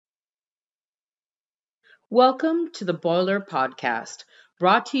Welcome to the Boiler Podcast,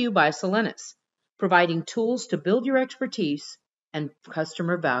 brought to you by Solenis, providing tools to build your expertise and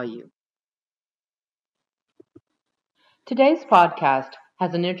customer value. Today's podcast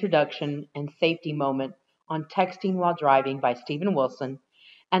has an introduction and safety moment on texting while driving by Stephen Wilson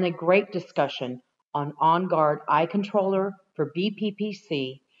and a great discussion on OnGuard iController for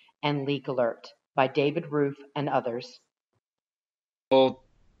BPPC and Leak Alert by David Roof and others. Well,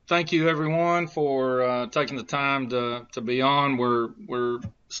 thank you everyone for taking the time to be on. We're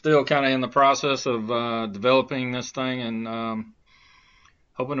still kind of in the process of developing this thing and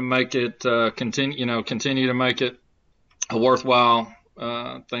hoping to make it continue to make it a worthwhile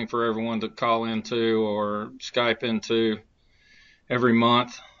thing for everyone to call into or Skype into every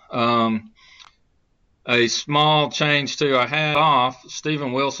month. A small change too. I had off.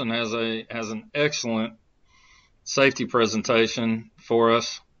 Stephen Wilson has an excellent safety presentation for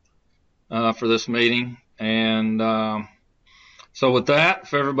us for this meeting, and so with that,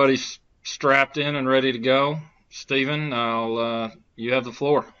 if everybody's strapped in and ready to go, Stephen, you have the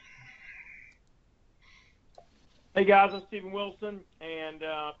floor. Hey guys, I'm Stephen Wilson, and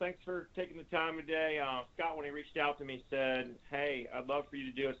thanks for taking the time today. Scott, when he reached out to me, said, "Hey, I'd love for you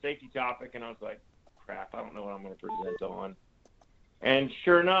to do a safety topic," and I was like, "Crap, I don't know what I'm going to present on." And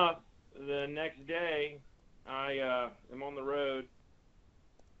sure enough, the next day, I am on the road,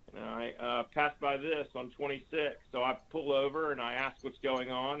 and I passed by this on 26. So I pull over and I ask what's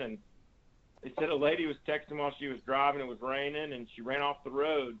going on, and they said a lady was texting while she was driving. It was raining, and she ran off the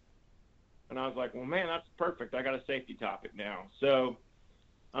road. And I was like, well, man, that's perfect. I got a safety topic now. So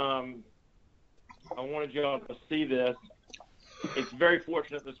I wanted you all to see this. It's very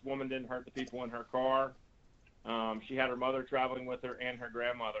fortunate this woman didn't hurt the people in her car. She had her mother traveling with her and her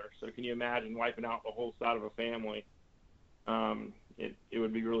grandmother. So can you imagine wiping out the whole side of a family? It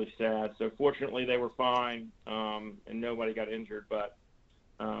would be really sad. So fortunately they were fine, and nobody got injured, but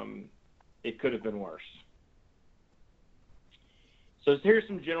it could have been worse. So here's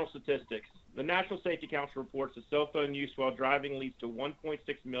some general statistics. The National Safety Council reports that cell phone use while driving leads to 1.6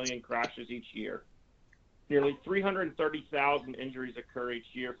 million crashes each year. Nearly 330,000 injuries occur each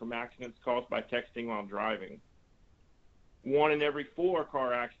year from accidents caused by texting while driving. 1 in every 4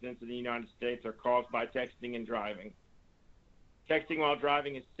 car accidents in the United States are caused by texting and driving. Texting while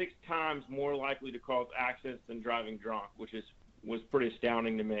driving is 6 times more likely to cause accidents than driving drunk, which was pretty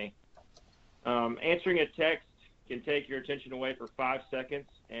astounding to me. Answering a text can take your attention away for 5 seconds,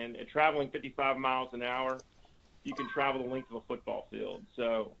 and at traveling 55 miles an hour, you can travel the length of a football field.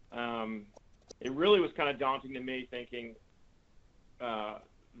 So it really was kind of daunting to me, thinking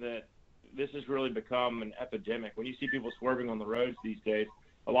that this has really become an epidemic. When you see people swerving on the roads these days,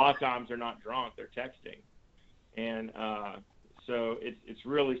 a lot of times they're not drunk, they're texting. And so it's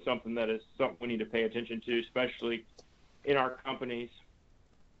really something we need to pay attention to, especially in our companies.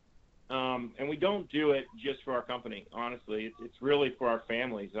 And we don't do it just for our company, honestly. It's really for our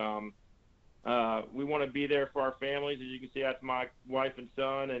families. We want to be there for our families. As you can see, that's my wife and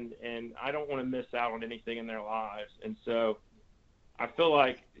son, and I don't want to miss out on anything in their lives. And so I feel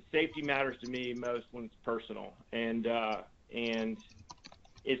like safety matters to me most when it's personal. And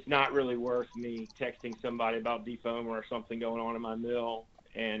it's not really worth me texting somebody about defoamer or something going on in my mill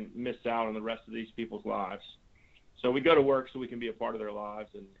and miss out on the rest of these people's lives. So we go to work so we can be a part of their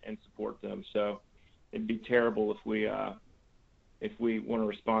lives and support them. So it'd be terrible if we want to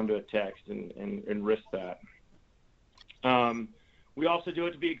respond to a text and risk that. We also do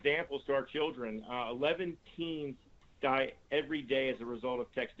it to be examples to our children. 11 teens die every day as a result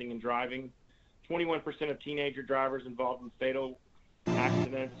of texting and driving. 21% of teenager drivers involved in fatal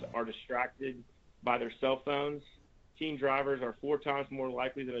accidents are distracted by their cell phones. Teen drivers are 4 times more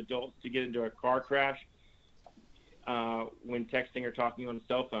likely than adults to get into a car crash when texting or talking on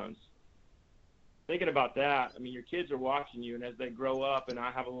cell phones. Thinking about that, I mean, your kids are watching you, and as they grow up, and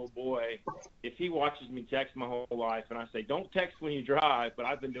I have a little boy, if he watches me text my whole life, and I say, don't text when you drive, but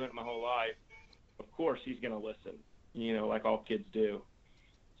I've been doing it my whole life, of course he's going to listen, like all kids do.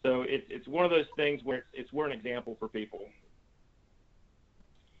 So it's one of those things where we're an example for people.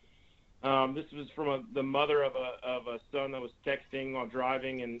 This was from the mother of a son that was texting while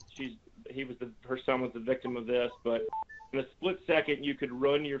driving, and her son was the victim of this. But in a split second, you could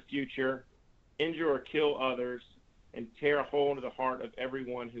ruin your future, injure or kill others, and tear a hole into the heart of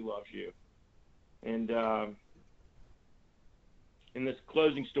everyone who loves you. And in this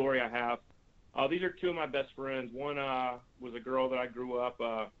closing story I have, these are 2 of my best friends. One was a girl that I grew up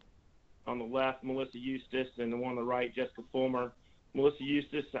on the left, Melissa Eustace, and the one on the right, Jessica Fulmer. Melissa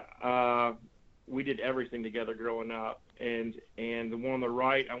Eustace, we did everything together growing up, and the one on the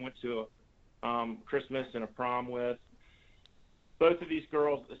right, I went to Christmas and a prom with. Both of these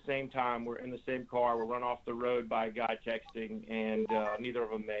girls at the same time were in the same car, were run off the road by a guy texting, and neither of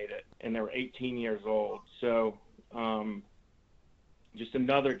them made it. And they were 18 years old. So just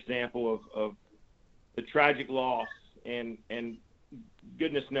another example of the tragic loss, and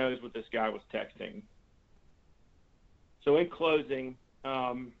goodness knows what this guy was texting. So in closing,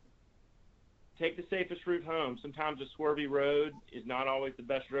 take the safest route home. Sometimes a swervy road is not always the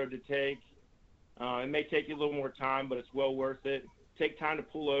best road to take. It may take you a little more time, but it's well worth it. Take time to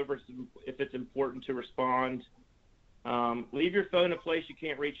pull over if it's important to respond. Leave your phone in a place you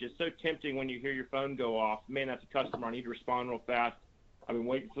can't reach it. It's so tempting when you hear your phone go off. Man, that's a customer. I need to respond real fast. I've been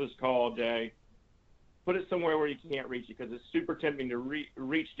waiting for this call all day. Put it somewhere where you can't reach it, because it's super tempting to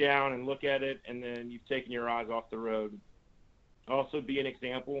reach down and look at it, and then you've taken your eyes off the road. Also, be an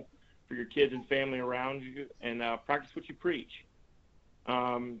example for your kids and family around you, and practice what you preach.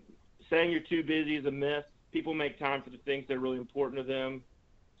 Saying you're too busy is a myth. People make time for the things that are really important to them,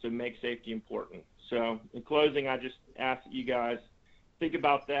 so make safety important. So in closing, I just ask that you guys think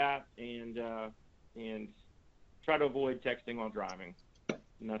about that and try to avoid texting while driving.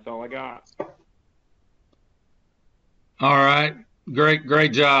 And that's all I got. All right.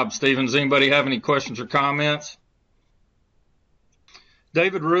 Great job, Stephen. Does anybody have any questions or comments?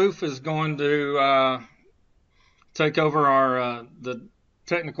 David Roof is going to take over our the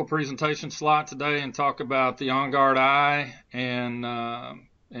technical presentation slot today and talk about the OnGuard i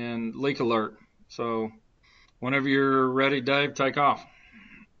and leak alert. So whenever you're ready, Dave, take off.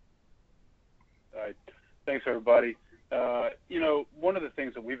 All right. Thanks, everybody. One of the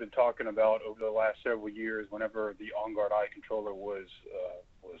things that we've been talking about over the last several years, whenever the OnGuard iController was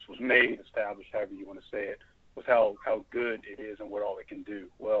made, established, however you want to say it, was how good it is and what all it can do.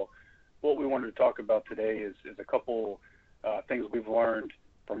 Well, what we wanted to talk about today is a couple things we've learned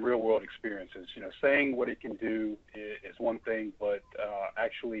from real world experiences. Saying what it can do is one thing, but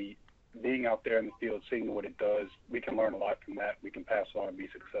actually being out there in the field, seeing what it does, we can learn a lot from that. We can pass on and be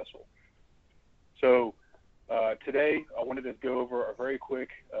successful. So today, I wanted to go over a very quick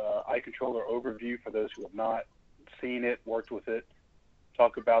iController overview for those who have not seen it, worked with it,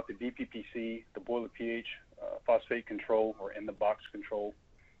 talk about the BPPC, the boiler pH, phosphate control, or in-the-box control,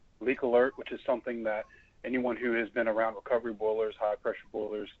 leak alert, which is something that anyone who has been around recovery boilers, high-pressure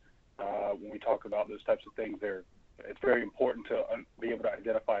boilers, when we talk about those types of things, it's very important to be able to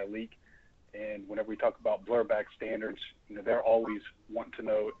identify a leak. And whenever we talk about blurback standards, they're always wanting to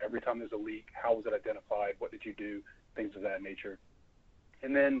know every time there's a leak, how was it identified, what did you do, things of that nature.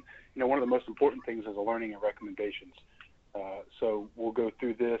 And then, one of the most important things is the learning and recommendations. So we'll go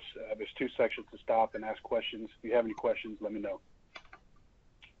through this. There's two sections to stop and ask questions. If you have any questions, let me know.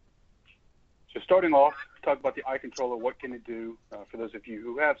 So starting off, talk about the iController. What can it do? For those of you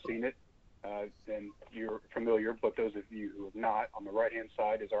who have seen it, then you're familiar, but those of you who have not, on the right-hand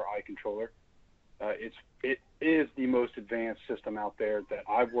side is our iController. It is the most advanced system out there that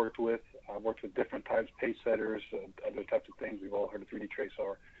I've worked with. I've worked with different types, pace setters, other types of things. We've all heard of 3D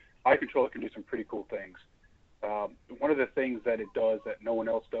TraceR. iController can do some pretty cool things. One of the things that it does that no one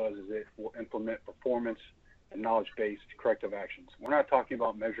else does is it will implement performance and knowledge-based corrective actions. We're not talking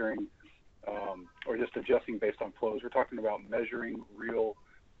about measuring or just adjusting based on flows. We're talking about measuring real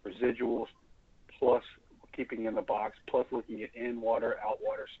residuals plus keeping in the box, plus looking at in water, out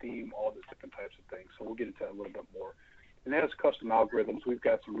water, steam, all those different types of things. So we'll get into that a little bit more. And that is custom algorithms. We've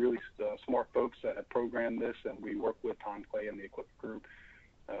got some really smart folks that have programmed this, and we work with Tom Clay and the equipment group.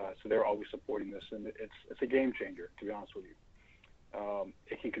 So they're always supporting this, and it's a game changer, to be honest with you.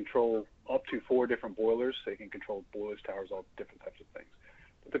 It can control up to 4 different boilers. So it can control boilers, towers, all different types of things.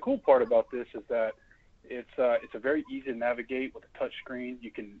 But the cool part about this is that it's a very easy to navigate with a touch screen.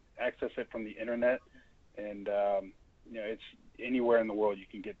 You can access it from the internet, and it's anywhere in the world you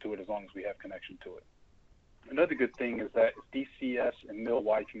can get to it as long as we have connection to it. Another good thing is that DCS and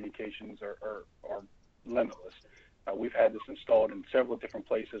mill-wide communications are limitless. We've had this installed in several different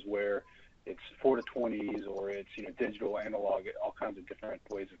places where it's 4 to 20s or it's digital, analog, all kinds of different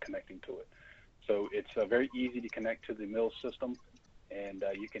ways of connecting to it. So it's very easy to connect to the mill system, and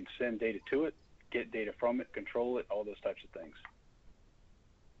you can send data to it, get data from it, control it, all those types of things.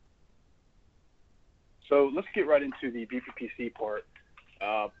 So let's get right into the BPPC part.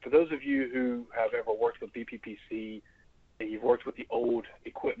 For those of you who have ever worked with BPPC and you've worked with the old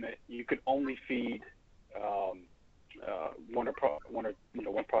equipment, you could only feed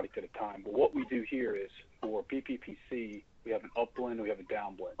one product at a time. But what we do here is for BPPC, we have an upblend, we have a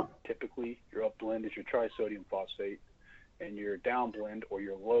downblend. Typically, your upblend is your trisodium phosphate, and your downblend or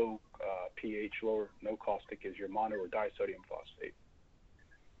your low pH, lower no caustic, is your mono or disodium phosphate.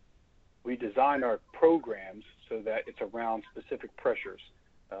 we design our programs so that it's around specific pressures.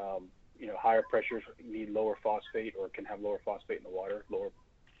 Higher pressures need lower phosphate or can have lower phosphate in the water. Lower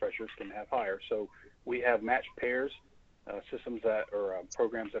pressures can have higher. So we have matched pairs, systems that or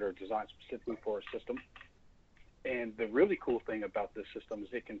programs that are designed specifically for a system. And the really cool thing about this system is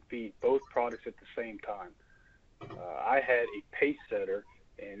it can feed both products at the same time. I had a pace setter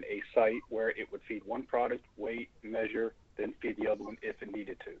in a site where it would feed one product, wait, measure, then feed the other one if it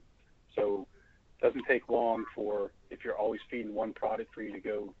needed to. So it doesn't take long for, if you're always feeding one product, for you to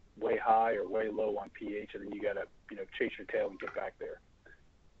go way high or way low on pH, and then you got to chase your tail and get back there.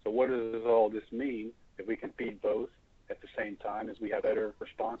 So what does all this mean? If we can feed both at the same time, is we have better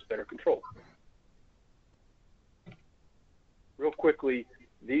response, better control. Real quickly,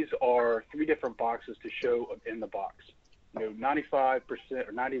 these are 3 different boxes to show in the box. 95%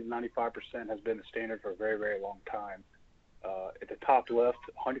 or 90 to 95% has been the standard for a very, very long time. At the top left,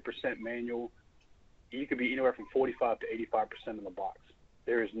 100% manual. You could be anywhere from 45 to 85% in the box.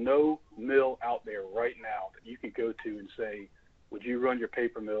 There is no mill out there right now that you could go to and say, would you run your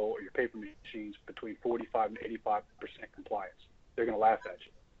paper mill or your paper machines between 45 and 85% compliance? They're going to laugh at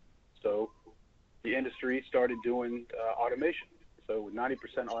you. So the industry started doing automation. So with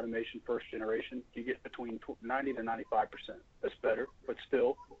 90% automation, first generation, you get between 90 to 95%. That's better, but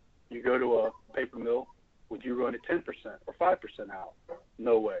still, you go to a paper mill, would you run it 10% or 5% out?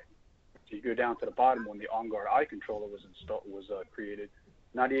 No way. So you go down to the bottom when the OnGuard iController was created,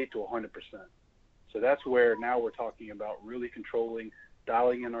 98 to 100%. So that's where now we're talking about really controlling,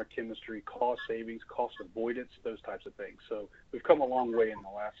 dialing in our chemistry, cost savings, cost avoidance, those types of things. So we've come a long way in the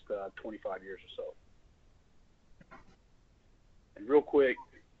last 25 years or so. And real quick,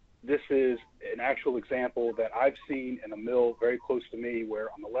 this is an actual example that I've seen in a mill very close to me,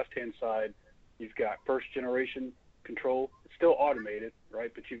 where on the left-hand side, you've got first generation control. It's still automated,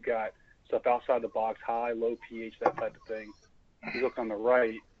 right? But you've got stuff outside the box, high, low pH, that type of thing. You look on the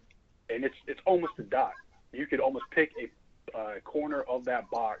right, and it's almost a dot. You could almost pick a corner of that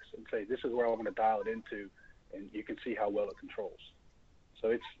box and say, this is where I want to dial it into, and you can see how well it controls. So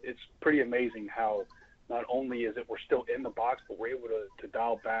it's pretty amazing how not only is it we're still in the box, but we're able to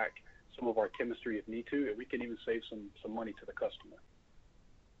dial back some of our chemistry if need to, and we can even save some money to the customer.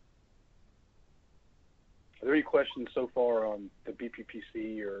 Are there any questions so far on the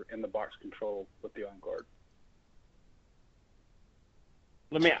BPPC or in-the-box control with the OnGuard?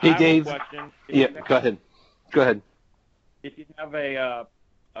 Hey, Dave. I have a question. Yeah, go ahead. Go ahead. If you have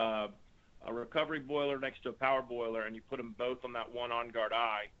a recovery boiler next to a power boiler and you put them both on that one OnGuard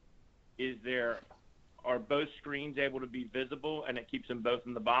eye, are both screens able to be visible and it keeps them both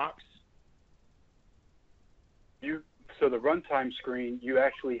in the box? So the runtime screen, you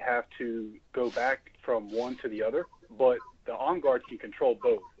actually have to go back from one to the other, but the OnGuard can control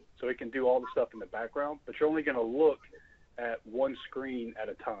both. So it can do all the stuff in the background, but you're only going to look at one screen at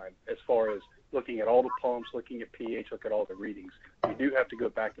a time as far as looking at all the pumps, looking at pH, look at all the readings. You do have to go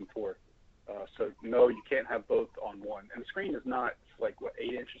back and forth. So no, you can't have both on one. And the screen is not, it's like,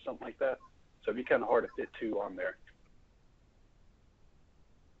 8 inches or something like that? So it'd be kind of hard to fit 2 on there.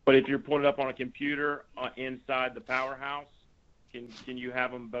 But if you're putting it up on a computer inside the powerhouse, can you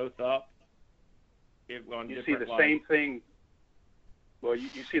have them both up? You see the same thing. Well, you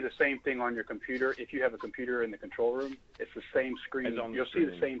see the same thing on your computer. If you have a computer in the control room, it's the same screen. You'll see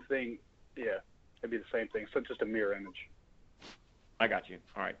the same thing. Yeah, it'd be the same thing. So it's just a mirror image. I got you.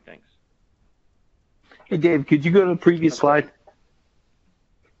 All right, thanks. Hey, Dave, could you go to the previous slide?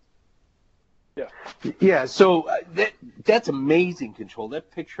 Yeah. Yeah, so that's amazing control.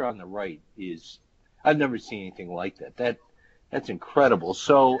 That picture on the right is, I've never seen anything like that. That's incredible.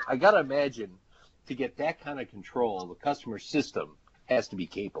 So I got to imagine, to get that kind of control, the customer system has to be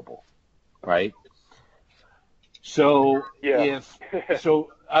capable, right? So yeah.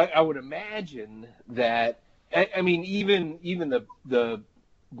 I would imagine that, I mean, even the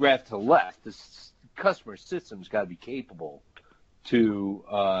graph to the left, the customer system's got to be capable to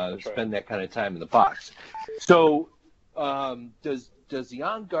spend that kind of time in the box. So does the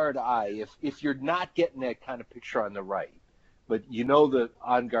OnGuard eye, if you're not getting that kind of picture on the right, but you know the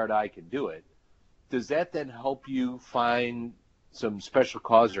OnGuard eye can do it, does that then help you find some special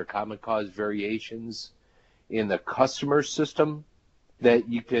cause or common cause variations in the customer system that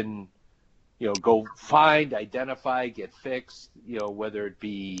you can, go find, identify, get fixed, whether it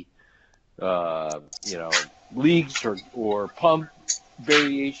be, leaks or pump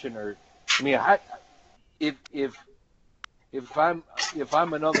variation, or, I mean, if I'm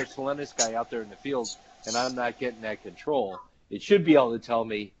another Solenis guy out there in the field and I'm not getting that control, it should be able to tell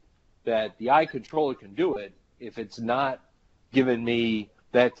me that the iController can do it if it's not giving me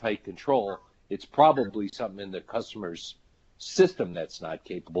that tight control, it's probably something in the customer's system that's not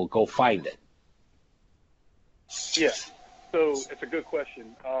capable. Go find it. Yeah. So it's a good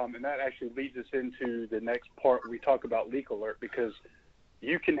question, and that actually leads us into the next part where we talk about leak alert, because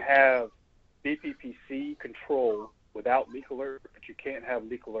you can have BPPC control without leak alert, but you can't have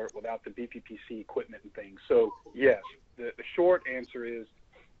leak alert without the BPPC equipment and things. So yes, the short answer is,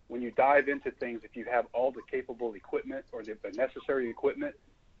 when you dive into things, if you have all the capable equipment or the necessary equipment,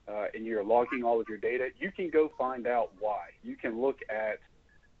 and you're logging all of your data, you can go find out why. You can look at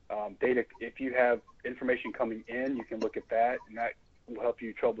data. If you have information coming in, you can look at that, and that will help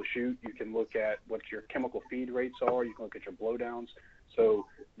you troubleshoot. You can look at what your chemical feed rates are. You can look at your blowdowns. So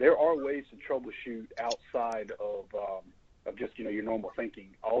there are ways to troubleshoot outside of just your normal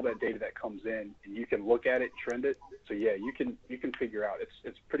thinking. All that data that comes in, and you can look at it, trend it. So yeah, you can figure out.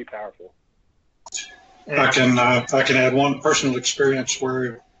 It's pretty powerful. I can add one personal experience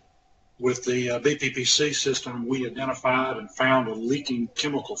where, with the BPPC system, we identified and found a leaking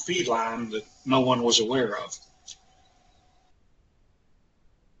chemical feed line that no one was aware of.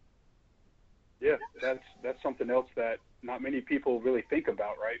 Yeah, that's something else that not many people really think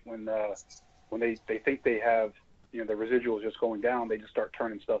about, right? When they think they have, the residuals just going down, they just start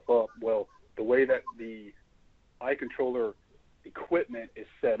turning stuff up. Well, the way that the iController equipment is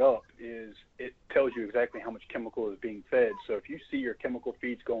set up is it tells you exactly how much chemical is being fed. So if you see your chemical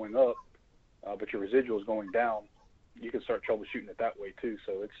feeds going up, but your residual is going down, you can start troubleshooting it that way too.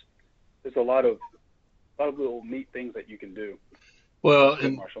 So there's a lot of little neat things that you can do. Well,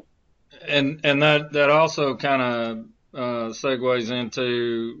 Marshall. And that also kind of segues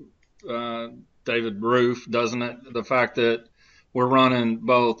into David Roof, doesn't it? The fact that we're running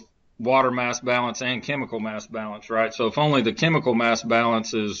both water mass balance and chemical mass balance, right? So if only the chemical mass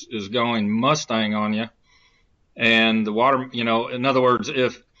balance is going Mustang on you, and the water, in other words,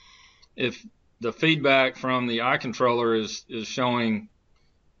 if the feedback from the iController is showing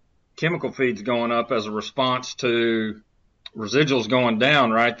chemical feeds going up as a response to residuals going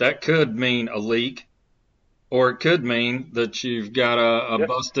down, right? That could mean a leak, or it could mean that you've got a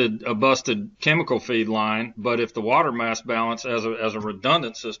busted chemical feed line. But if the water mass balance as a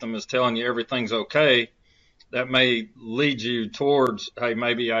redundant system is telling you everything's okay, that may lead you towards, hey,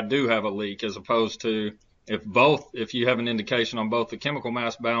 maybe I do have a leak, as opposed to if you have an indication on both the chemical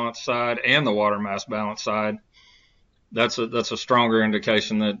mass balance side and the water mass balance side, that's a stronger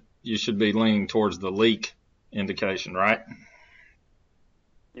indication that you should be leaning towards the leak indication, right?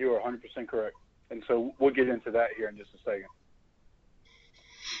 You are 100% correct. And so we'll get into that here in just a second.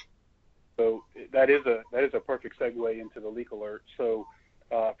 So that is a perfect segue into the leak alert. So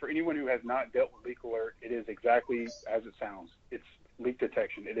for anyone who has not dealt with leak alert, it is exactly as it sounds. It's leak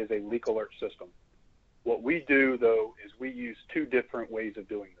detection. It is a leak alert system. What we do, though, is we use two different ways of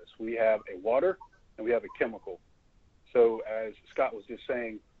doing this. We have a water and we have a chemical. So as Scott was just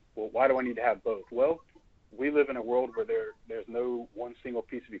saying, well, why do I need to have both? Well, we live in a world where there's no one single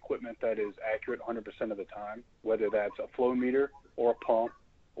piece of equipment that is accurate 100% of the time, whether that's a flow meter or a pump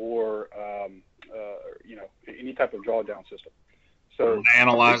or any type of drawdown system. So an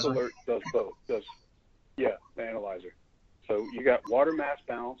analyzer. Leak alert does both. The analyzer. So you got water mass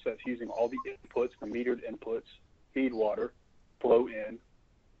balance, that's using all the inputs, the metered inputs: feed water, flow in,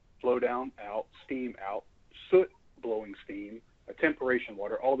 flow down out, steam out, soot blowing steam, temperation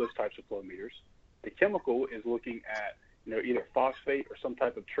water, all those types of flow meters. The chemical is looking at either phosphate or some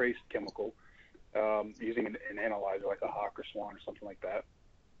type of trace chemical, using an analyzer like a Hawk or Swan or something like that.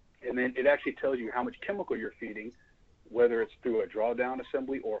 And then it actually tells you how much chemical you're feeding, whether it's through a drawdown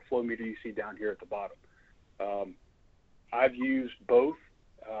assembly or a flow meter you see down here at the bottom. I've used both.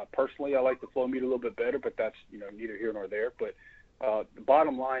 Personally, I like the flow meter a little bit better, but that's neither here nor there. But the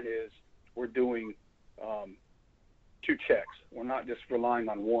bottom line is we're doing two checks. We're not just relying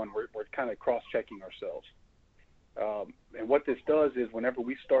on one. We're kind of cross-checking ourselves. And what this does is whenever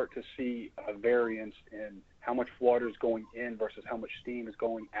we start to see a variance in how much water is going in versus how much steam is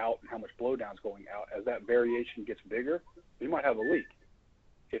going out and how much blowdown is going out, as that variation gets bigger, we might have a leak.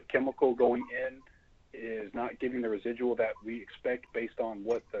 If chemical going in is not giving the residual that we expect based on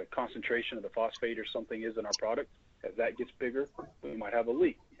what the concentration of the phosphate or something is in our product, as that gets bigger, we might have a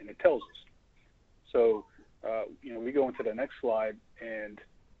leak, and it tells us. So, we go into the next slide, and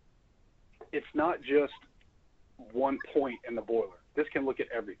it's not just one point in the boiler. This can look at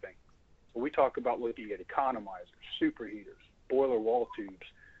everything. So we talk about looking at economizers, superheaters, boiler wall tubes,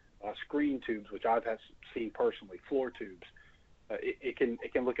 screen tubes, which I've seen personally, floor tubes. It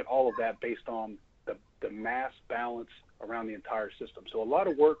can look at all of that based on the mass balance around the entire system. So a lot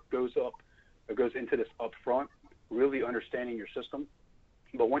of work goes into this up front, really understanding your system.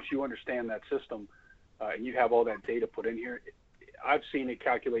 But once you understand that system and you have all that data put in here, I've seen it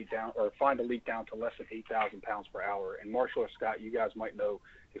calculate down or find a leak down to less than 8,000 pounds per hour. And Marshall or Scott, you guys might know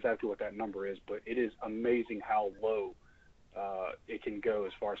exactly what that number is, but it is amazing how low it can go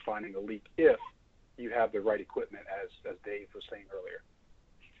as far as finding a leak if you have the right equipment, as Dave was saying earlier.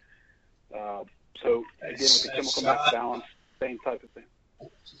 So again, with the chemical mass balance, same type of thing.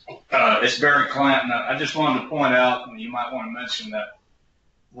 It's Barry Clanton. I just wanted to point out, and you might want to mention that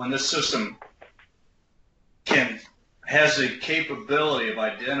when this system has the capability of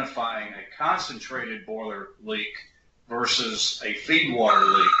identifying a concentrated boiler leak versus a feed water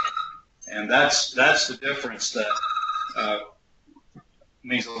leak, and that's the difference that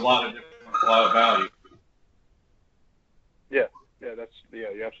means a lot of value. Yeah,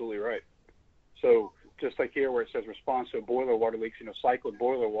 you're absolutely right. So just like here where it says response to boiler water leaks, cycled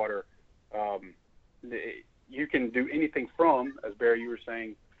boiler water, you can do anything from, as Barry, you were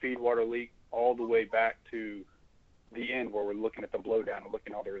saying, feed water leak all the way back to the end where we're looking at the blowdown and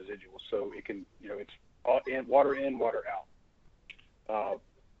looking at all the residuals. So it can, it's water in, water out.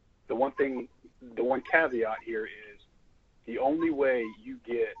 The one caveat here is the only way you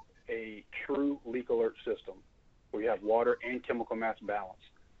get a true leak alert system where you have water and chemical mass balance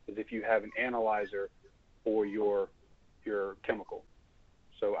is if you have an analyzer for your chemical.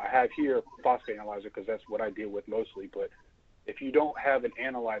 So I have here phosphate analyzer because that's what I deal with mostly, but if you don't have an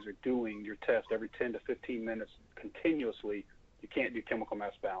analyzer doing your test every 10 to 15 minutes continuously, you can't do chemical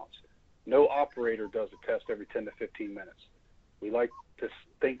mass balance. No operator does a test every 10 to 15 minutes. We like to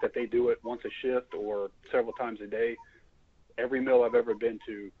think that they do it once a shift or several times a day. Every mill I've ever been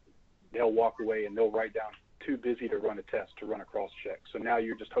to, they'll walk away and they'll write down too busy to run a test, to run a cross check. So now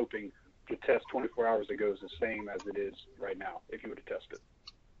you're just hoping your test 24 hours ago is the same as it is right now if you were to test it.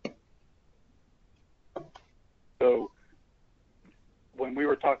 So when we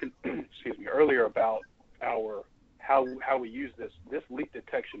were talking, earlier about how we use this leak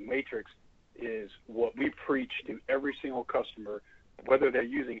detection matrix is what we preach to every single customer, whether they're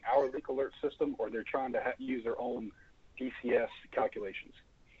using our leak alert system or they're trying to use their own DCS calculations.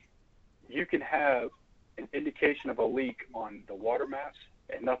 You can have an indication of a leak on the water mass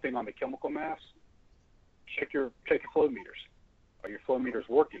and nothing on the chemical mass. Check your flow meters. Are your flow meters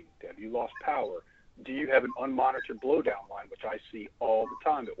working? Have you lost power? Do you have an unmonitored blowdown line, which I see all the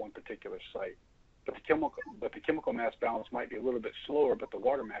time at one particular site? But the chemical mass balance might be a little bit slower, but the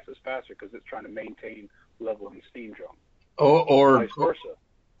water mass is faster because it's trying to maintain level in the steam drum. Or vice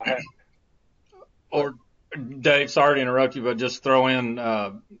versa. Or Dave, sorry to interrupt you, but just throw in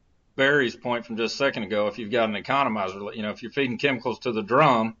Barry's point from just a second ago. If you've got an economizer, if you're feeding chemicals to the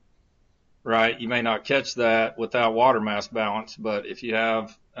drum, right, you may not catch that without water mass balance, but if you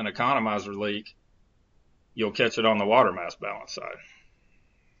have an economizer leak, you'll catch it on the water mass balance side.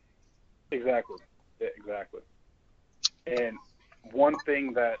 Exactly. And one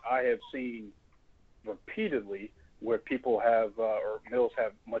thing that I have seen repeatedly where people have, or mills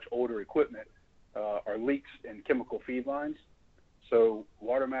have much older equipment, are leaks in chemical feed lines. So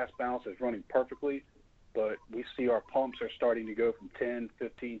water mass balance is running perfectly, but we see our pumps are starting to go from 10,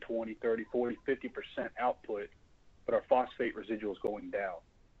 15, 20, 30, 40, 50% output, but our phosphate residual is going down.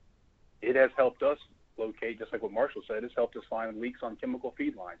 It has helped us locate, just like what Marshall said, it's helped us find leaks on chemical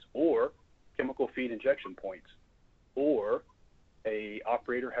feed lines or chemical feed injection points, or a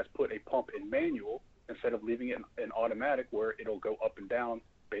operator has put a pump in manual instead of leaving it in automatic where it'll go up and down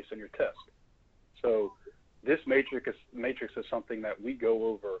based on your test. So this matrix is something that we go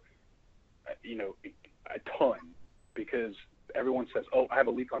over, a ton, because everyone says, oh, I have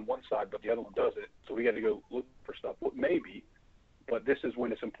a leak on one side, but the other one doesn't, so we got to go look for stuff. Well, maybe, but this is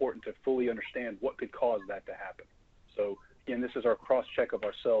when it's important to fully understand what could cause that to happen. So again, this is our cross-check of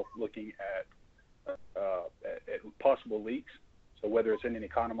ourselves looking at possible leaks, so whether it's in an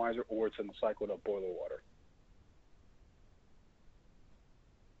economizer or it's in the cycled up boiler water.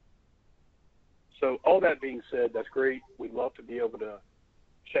 So all that being said, that's great. We'd love to be able to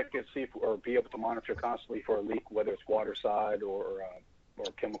check and see or be able to monitor constantly for a leak, whether it's water side or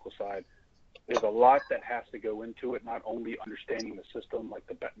chemical side. There's a lot that has to go into it, not only understanding the system, like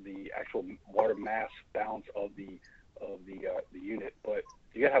the actual water mass balance of the unit, but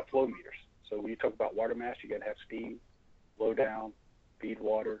you gotta have flow meters. So when you talk about water mass, you gotta have steam, blow down, feed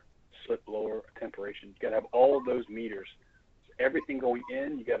water, slip blower, temperation. You gotta have all of those meters. So everything going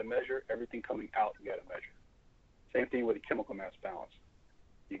in, you gotta measure. Everything coming out, you gotta measure. Same thing with the chemical mass balance.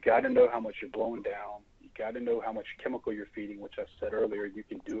 You gotta know how much you're blowing down. You gotta know how much chemical you're feeding, which I said earlier. You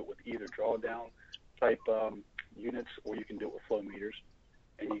can do it with either drawdown type units or you can do it with flow meters.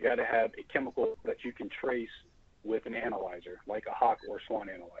 And you gotta have a chemical that you can trace with an analyzer, like a Hawk or Swan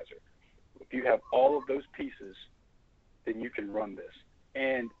analyzer. If you have all of those pieces, then you can run this.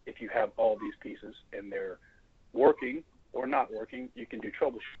 And if you have all these pieces and they're working or not working, you can do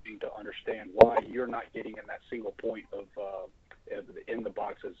troubleshooting to understand why you're not getting in that single point of in the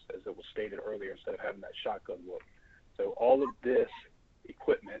box as it was stated earlier, instead of having that shotgun look. So all of this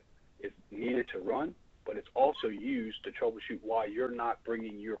equipment is needed to run, but it's also used to troubleshoot why you're not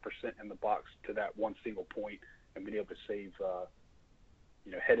bringing your percent in the box to that one single point and being able to save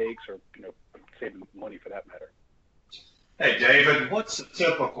headaches or saving money for that matter. Hey, David, what's the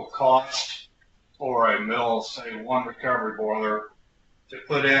typical cost for a mill, say one recovery boiler, to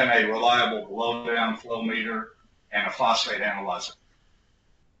put in a reliable blowdown flow meter and a phosphate analyzer?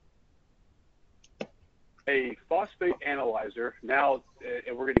 A phosphate analyzer, now,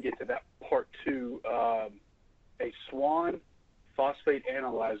 and we're going to get to that part too, a Swan phosphate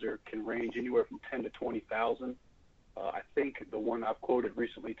analyzer can range anywhere from 10 to 20,000. I think the one I've quoted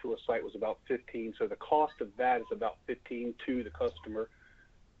recently to a site was about 15. So the cost of that is about 15 to the customer.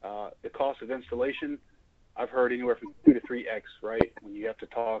 The cost of installation, I've heard anywhere from 2 to 3x, right? When you have to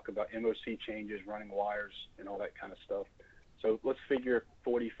talk about MOC changes, running wires, and all that kind of stuff. So let's figure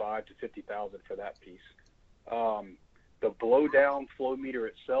 45 to 50,000 for that piece. The blowdown flow meter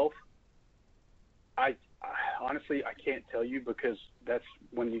itself, I honestly, I can't tell you, because that's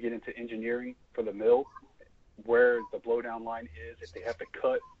when you get into engineering for the mill, where the blowdown line is, if they have to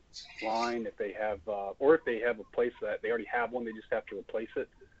cut line, if they have, or if they have a place that they already have one, they just have to replace it.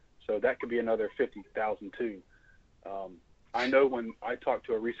 So that could be another 50,000 too. I know when I talked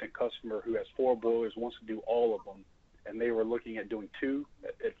to a recent customer who has 4 boilers, wants to do all of them, and they were looking at doing 2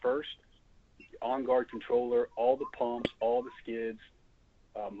 at first. OnGuard controller, all the pumps, all the skids,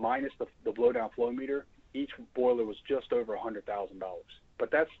 minus the blowdown flow meter, each boiler was just over $100,000. But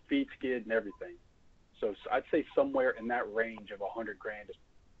that's feed, skid, and everything. So I'd say somewhere in that range of $100,000 is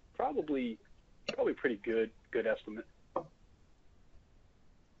probably pretty good estimate.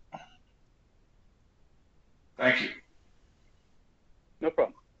 Thank you. No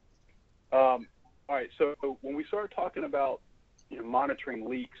problem. All right, so when we start talking about monitoring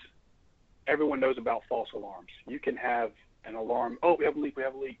leaks, everyone knows about false alarms. You can have an alarm, oh, we have a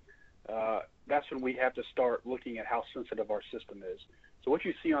leak. That's when we have to start looking at how sensitive our system is. So what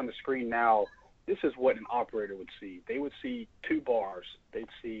you see on the screen now, this is what an operator would see. They would see 2 bars. They'd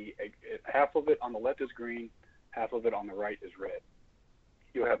see half of it on the left is green, half of it on the right is red.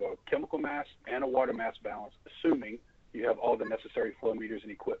 You have a chemical mass and a water mass balance, assuming you have all the necessary flow meters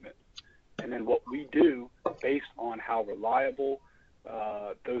and equipment. And then what we do, based on how reliable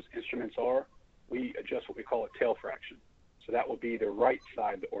those instruments are, we adjust what we call a tail fraction. So that will be the right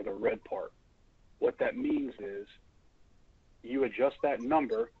side or the red part. What that means is you adjust that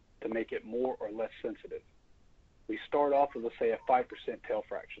number to make it more or less sensitive. We start off with, let's say, a 5% tail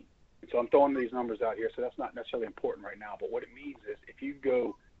fraction. And so I'm throwing these numbers out here, so that's not necessarily important right now. But what it means is if you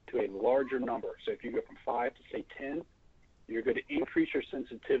go to a larger number, so if you go from 5 to, say, 10, you're going to increase your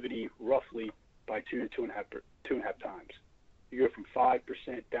sensitivity roughly by 2 to 2.5 times. You go from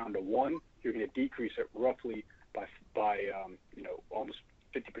 5% down to 1, you're going to decrease it roughly by almost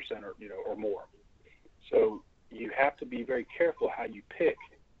 50% or more. So you have to be very careful how you pick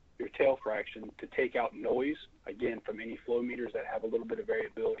your tail fraction to take out noise, again, from any flow meters that have a little bit of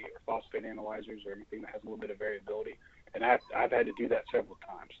variability, or phosphate analyzers, or anything that has a little bit of variability. And I've had to do that several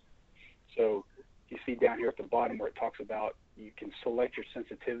times. So you see down here at the bottom where it talks about you can select your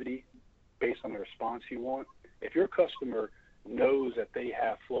sensitivity based on the response you want. If your customer knows that they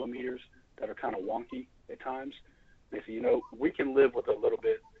have flow meters that are kind of wonky at times, they say, we can live with a little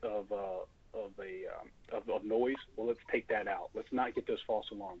bit of noise. Well, let's take that out. Let's not get those false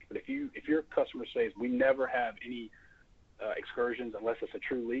alarms. But if your customer says we never have any excursions unless it's a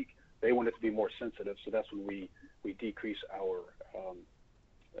true leak, they want it to be more sensitive. So that's when we decrease our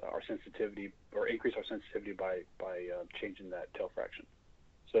sensitivity, or increase our sensitivity by changing that tail fraction.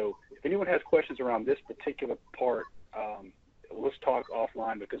 So if anyone has questions around this particular part, let's talk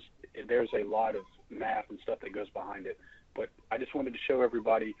offline, because there's a lot of math and stuff that goes behind it. But I just wanted to show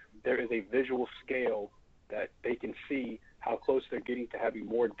everybody there is a visual scale that they can see how close they're getting to having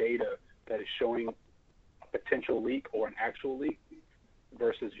more data that is showing a potential leak or an actual leak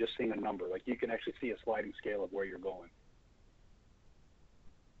versus just seeing a number. Like, you can actually see a sliding scale of where you're going.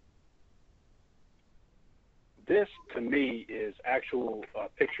 This, to me, is actual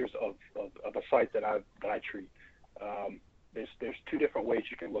pictures of a site that I treat. There's 2 different ways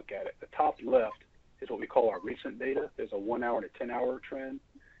you can look at it. The top left is what we call our recent data. There's a 1 hour and a 10-hour trend,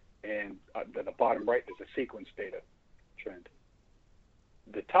 and at the bottom right is a sequence data trend.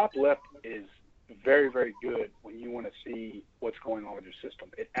 The top left is very, very good when you want to see what's going on with your system.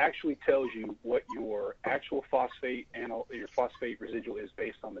 It actually tells you what your actual phosphate and your phosphate residual is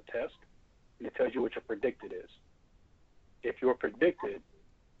based on the test, and it tells you what your predicted is. If your predicted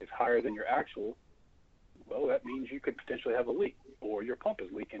is higher than your actual, well, that means you could potentially have a leak, or your pump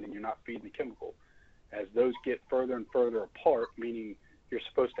is leaking and you're not feeding the chemical. As those get further and further apart, meaning you're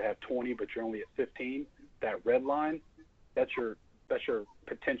supposed to have 20 but you're only at 15, that red line, that's your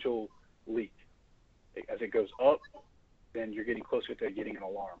potential leak. As it goes up, then you're getting closer to getting an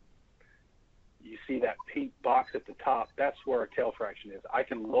alarm. You see that pink box at the top, that's where our tail fraction is. I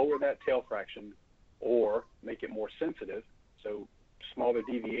can lower that tail fraction or make it more sensitive, so smaller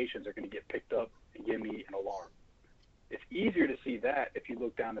deviations are going to get picked up and give me an alarm. It's easier to see that if you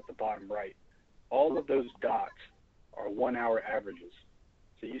look down at the bottom right. All of those dots are 1 hour averages.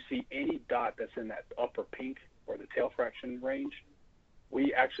 So you see any dot that's in that upper pink or the tail fraction range,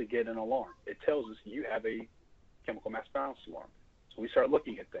 we actually get an alarm. It tells us you have a chemical mass balance alarm. So we start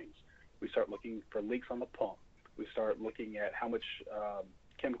looking at things. We start looking for leaks on the pump. We start looking at how much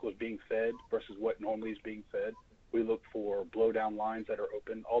chemical is being fed versus what normally is being fed. We look for blow-down lines that are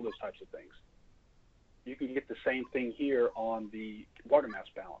open, all those types of things. You can get the same thing here on the water mass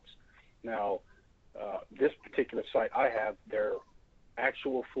balance. Now, this particular site I have, their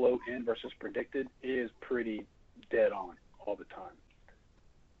actual flow in versus predicted is pretty dead on all the time.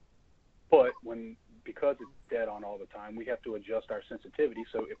 But because it's dead on all the time, we have to adjust our sensitivity.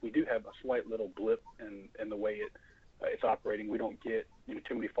 So if we do have a slight little blip in the way it's operating, we don't get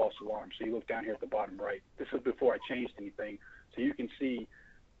too many false alarms. So you look down here at the bottom right. This is before I changed anything. So you can see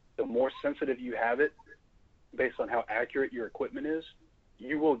the more sensitive you have it, based on how accurate your equipment is,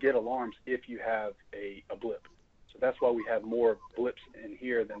 you will get alarms if you have a blip. So that's why we have more blips in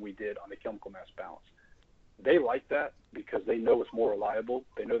here than we did on the chemical mass balance. They like that because they know it's more reliable.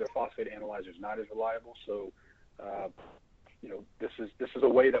 They know their phosphate analyzer is not as reliable. So, this is a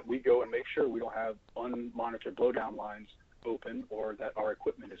way that we go and make sure we don't have unmonitored blowdown lines open, or that our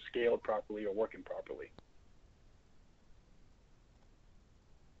equipment is scaled properly or working properly.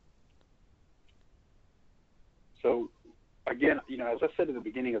 So, again, as I said at the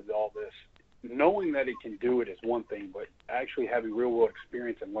beginning of all this, knowing that it can do it is one thing, but actually having real-world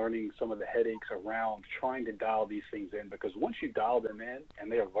experience and learning some of the headaches around trying to dial these things in, because once you dial them in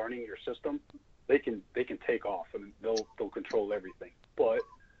and they are learning your system, they can take off and they'll control everything. But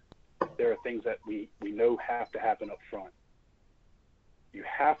there are things that we know have to happen up front. You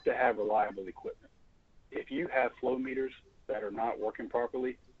have to have reliable equipment. If you have flow meters that are not working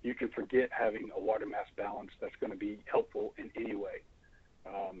properly, you can forget having a water mass balance that's going to be helpful in any way.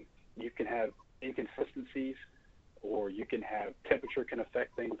 You can have inconsistencies, or you can have temperature can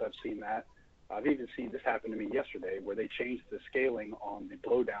affect things. I've seen that. I've even seen this happen to me yesterday, where they changed the scaling on the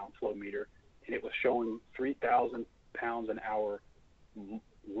blowdown flow meter, and it was showing 3,000 pounds an hour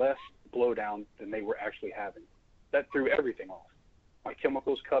less blowdown than they were actually having. That threw everything off. My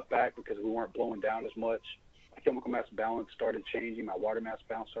chemicals cut back because we weren't blowing down as much. My chemical mass balance started changing. My water mass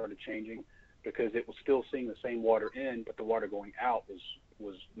balance started changing because it was still seeing the same water in, but the water going out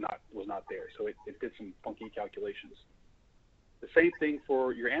was not there. So it did some funky calculations. The same thing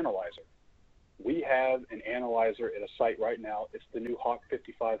for your analyzer. We have an analyzer at a site right now. It's the new Hawk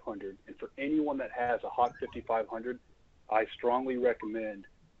 5500. And for anyone that has a Hawk 5500, I strongly recommend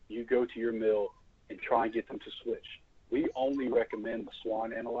you go to your mill and try and get them to switch. We only recommend the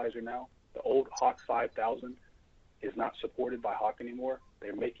Swan analyzer now. The old Hawk 5000 is not supported by Hawk anymore.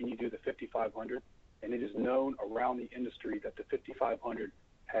 They're making you do the 5500. And it is known around the industry that the 5500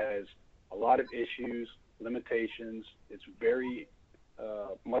 has a lot of issues, limitations. It's very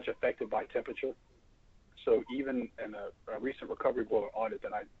much affected by temperature. So even in a recent recovery boiler audit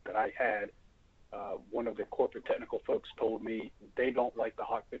that I had, one of the corporate technical folks told me they don't like the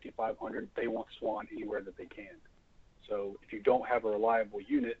Hawk 5500. They want Swan anywhere that they can. So if you don't have a reliable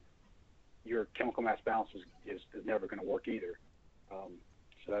unit, your chemical mass balance is never going to work either.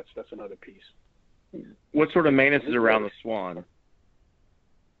 So that's another piece. What sort of maintenance is around the Swan?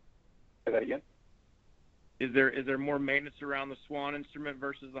 Say that again? Is there more maintenance around the Swan instrument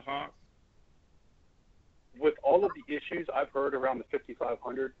versus the Hawk? With all of the issues I've heard around the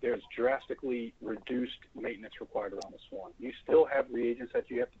 5500, there's drastically reduced maintenance required around the Swan. You still have reagents that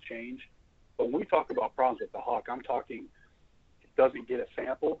you have to change, but when we talk about problems with the Hawk, I'm talking it doesn't get a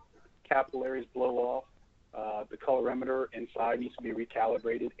sample, capillaries blow off, the colorimeter inside needs to be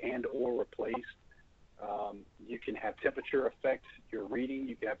recalibrated and or replaced. You can have temperature affect your reading.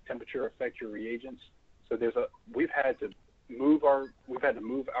 You can have temperature affect your reagents. So we've had to move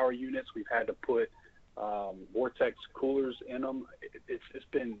our units. We've had to put vortex coolers in them. It's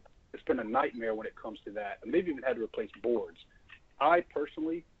been It's been a nightmare when it comes to that. And they've even had to replace boards. I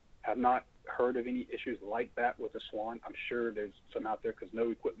personally have not heard of any issues like that with the Swan. I'm sure there's some out there because no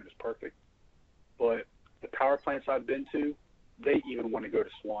equipment is perfect. But the power plants I've been to, they even want to go to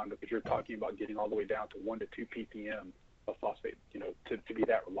Swan because you're talking about getting all the way down to 1 to 2 ppm of phosphate, to be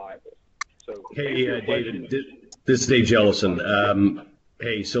that reliable. So, hey, David, this is Dave Jellison.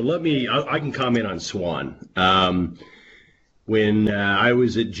 Hey, so I can comment on Swan. When I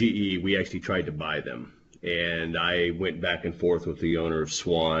was at GE, we actually tried to buy them. And I went back and forth with the owner of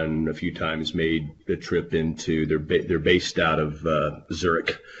Swan a few times, made a trip into, they're based out of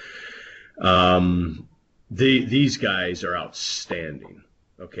Zurich. These guys are outstanding,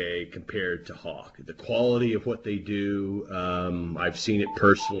 okay, compared to Hawk. The quality of what they do, I've seen it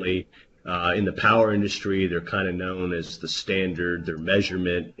personally. In the power industry, they're kind of known as the standard, their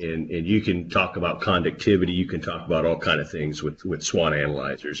measurement, and you can talk about conductivity, you can talk about all kind of things with Swan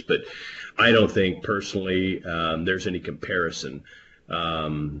analyzers, but I don't think personally there's any comparison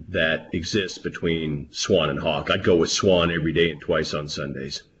that exists between Swan and Hawk. I'd go with Swan every day and twice on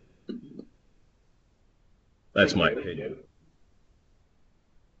Sundays. That's my opinion.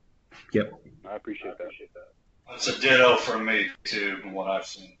 Yep. I appreciate that. That's a ditto from me, too, from what I've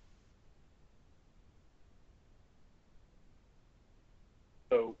seen.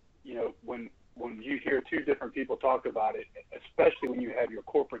 So, when you hear two different people talk about it, especially when you have your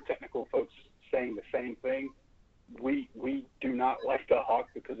corporate technical folks saying the same thing, we do not like the Hawk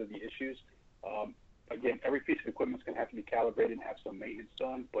because of the issues. Again, every piece of equipment is going to have to be calibrated and have some maintenance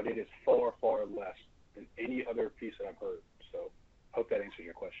done, but it is far, far less than any other piece that I've heard. So I hope that answers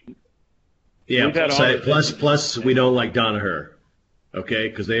your question. Yeah, plus we don't like Danaher, okay,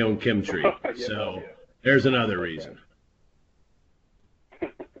 because they own Chemtree. There's another reason.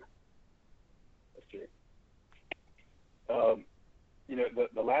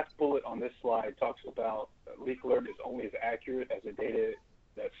 The last bullet on this slide talks about leak alert is only as accurate as the data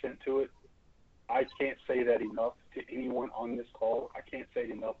that's sent to it. I can't say that enough to anyone on this call. I can't say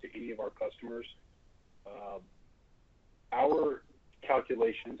it enough to any of our customers. Our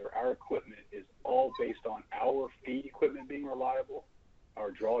calculations or our equipment is all based on our feed equipment being reliable,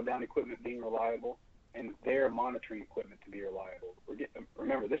 our drawdown equipment being reliable, and their monitoring equipment to be reliable.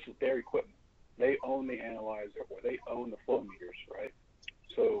 Remember, this is their equipment. They own the analyzer or they own the flow meters, right?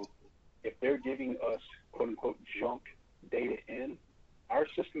 So if they're giving us quote unquote junk data in, our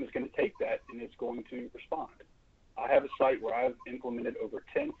system is going to take that and it's going to respond. I have a site where I've implemented over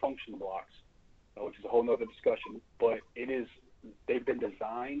 10 function blocks, which is a whole nother discussion, but they've been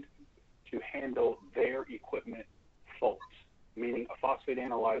designed to handle their equipment faults, meaning a phosphate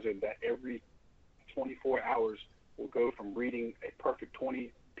analyzer that every 24 hours will go from reading a perfect 20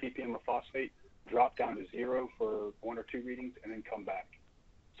 ppm of phosphate, drop down to 0 for 1 or 2 readings, and then come back.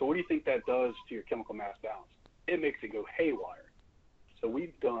 So what do you think that does to your chemical mass balance? It makes it go haywire. So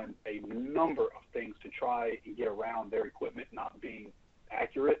we've done a number of things to try and get around their equipment not being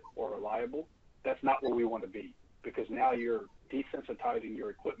accurate or reliable. That's not where we want to be, because now you're desensitizing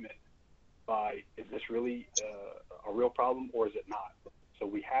your equipment by, is this really a real problem or is it not? So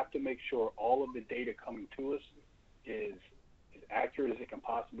we have to make sure all of the data coming to us is as accurate as it can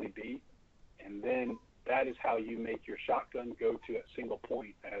possibly be. And then that is how you make your shotgun go to a single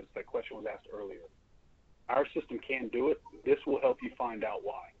point, as that question was asked earlier. Our system can do it. This will help you find out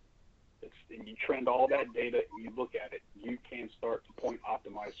why. And you trend all that data and you look at it, you can start to point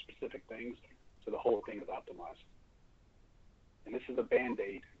optimize specific things so the whole thing is optimized. And this is a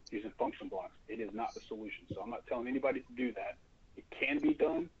Band-Aid using function blocks. It is not the solution. So I'm not telling anybody to do that. It can be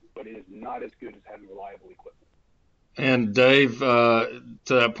done, but it is not as good as having reliable equipment. And Dave, to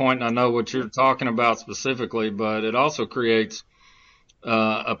that point, I know what you're talking about specifically, but it also creates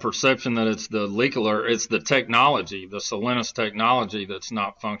a perception that it's the leak alert, it's the technology, the Solenis technology that's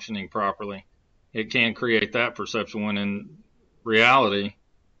not functioning properly. It can create that perception when in reality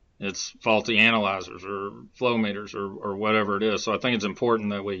it's faulty analyzers or flow meters or whatever it is. So I think it's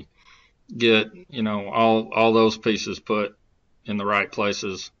important that we get, all those pieces put in the right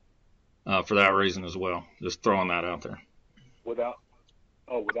places for that reason as well. Just throwing that out there. Without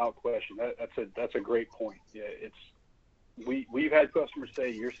question. That's a great point. Yeah, we've had customers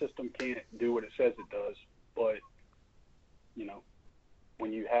say your system can't do what it says it does, but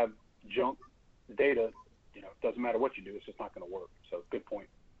when you have junk data, it doesn't matter what you do, it's just not going to work. So good point.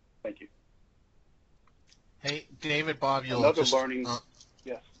 Thank you. Hey, David, Bob, learning.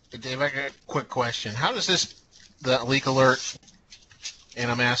 Yes. Dave, I got a quick question. How does the leak alert? And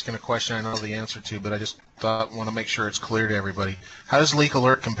I'm asking a question I know the answer to, but I just want to make sure it's clear to everybody. How does leak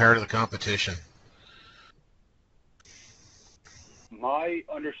alert compare to the competition? My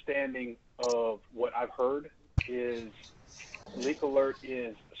understanding of what I've heard is Leak Alert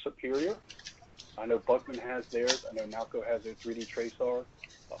is superior. I know Buckman has theirs. I know Nalco has their 3D TraceR.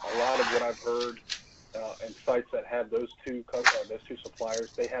 A lot of what I've heard and sites that have those two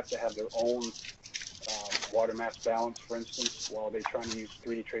suppliers, they have to have their own water mass balance, for instance, while they're trying to use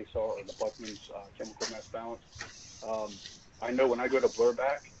 3D TraceR or the Buckman's chemical mass balance. I know when I go to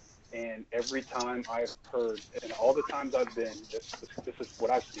Blurback, and every time I've heard, and all the times I've been, this is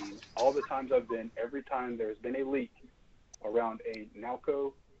what I've seen, all the times I've been, every time there's been a leak around a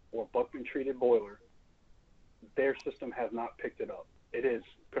Nalco or Buckman treated boiler, their system has not picked it up. It has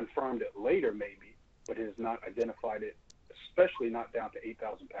confirmed it later maybe, but it has not identified it, especially not down to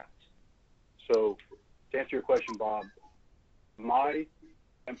 8,000 pounds. So to answer your question, Bob, my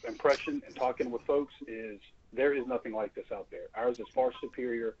impression and talking with folks is there is nothing like this out there. Ours is far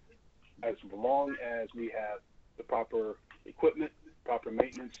superior as long as we have the proper equipment, proper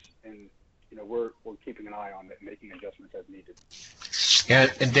maintenance, and we're keeping an eye on it, making adjustments as needed.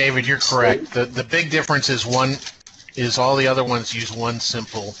 And David, you're correct. The big difference is all the other ones use one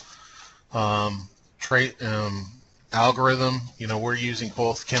simple algorithm. We're using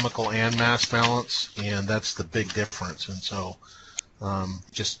both chemical and mass balance, and that's the big difference. And so,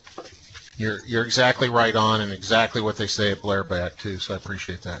 you're exactly right on, and exactly what they say at Blairback too. So I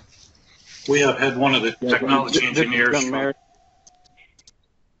appreciate that. We have had one of the technology engineers.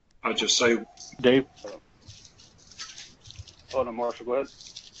 I'll just say, Dave. Hold on, Marshall, go ahead.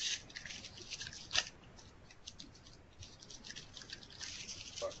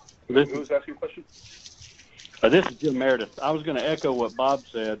 Who's asking a question? This is Jim Meredith. I was going to echo what Bob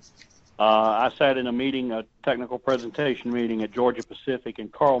said. I sat in a meeting, a technical presentation meeting at Georgia Pacific,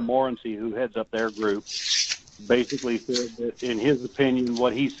 and Carl Morency, who heads up their group, basically said that, in his opinion,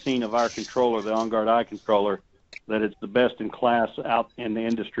 what he's seen of our controller, the OnGuard iController, that it's the best in class out in the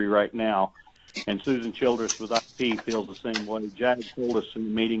industry right now. And Susan Childress with IP feels the same way. Jag told us in the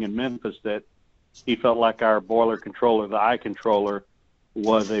meeting in Memphis that he felt like our boiler controller, the iController,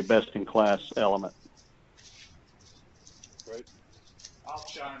 was a best in class element. Right. I'll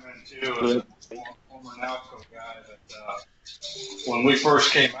chime in too as a former Nalco guy that when we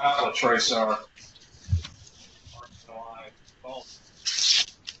first came out with TraceR,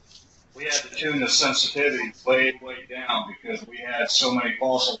 we had to tune the sensitivity way down because we had so many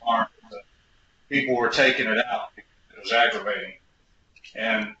false alarms that people were taking it out because it was aggravating.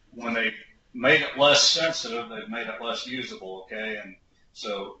 And when they made it less sensitive, they made it less usable, okay? And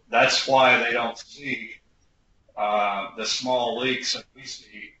so that's why they don't see the small leaks that we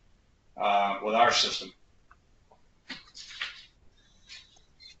see with our system.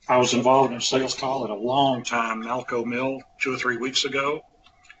 I was involved in a sales call at a long-time Nalco mill 2 or 3 weeks ago.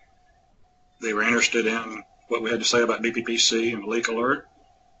 They were interested in what we had to say about BPPC and Leak Alert.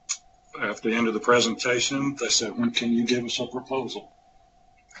 At the end of the presentation, they said, "When can you give us a proposal?"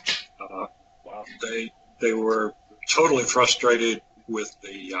 Wow. They were totally frustrated with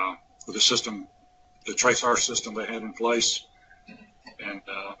the system, the TraceR system they had in place, and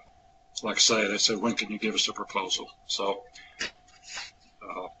like I say, they said, "When can you give us a proposal?" So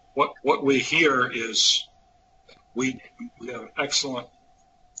what we hear is we have an excellent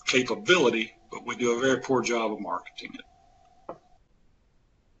capability, but we do a very poor job of marketing it.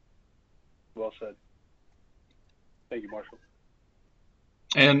 Well said. Thank you, Marshall.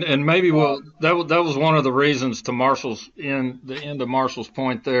 And maybe that was one of the reasons to the end of Marshall's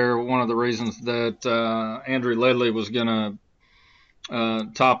point there. One of the reasons that Andrew Ledley was going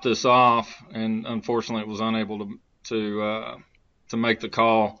to top this off, and unfortunately was unable to make the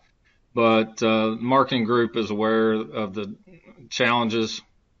call. But the marketing group is aware of the challenges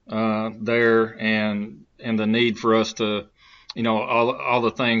there and the need for us to, all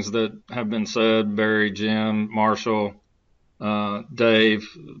the things that have been said, Barry, Jim, Marshall, Dave,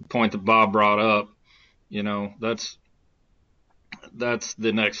 point that Bob brought up, that's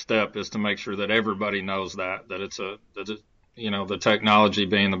the next step, is to make sure that everybody knows that the technology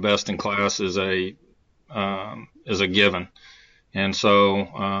being the best in class is a given. And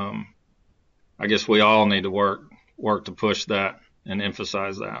so, I guess we all need to work to push that and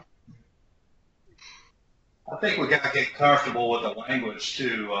emphasize that. I think we got to get comfortable with the language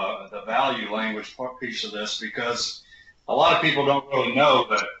too, the value language piece of this, because a lot of people don't really know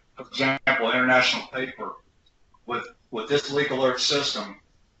that, for example, International Paper, with this Leak Alert system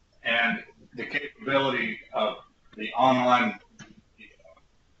and the capability of the online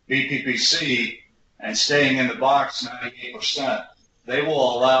BPPC and staying in the box 98%, they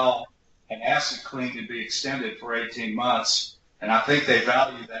will allow an acid clean to be extended for 18 months. And I think they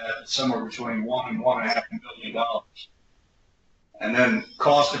value that at somewhere between $1 and $1.5 million. And then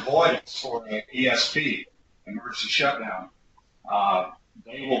cost avoidance for an ESP, emergency shutdown.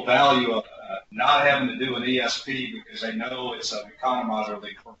 They will value not having to do an ESP because they know it's an economizer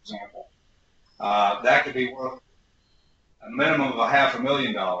leak, for example. That could be worth a minimum of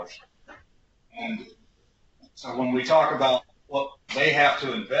 $500,000. And so when we talk about what they have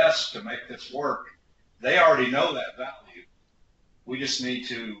to invest to make this work, they already know that value. We just need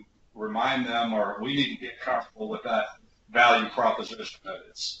to remind them, or we need to get comfortable with that value proposition that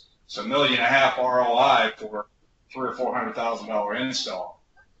it's $1.5 million ROI for $300,000 or $400,000 install.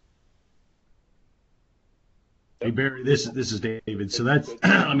 Hey Barry, this is David. So that's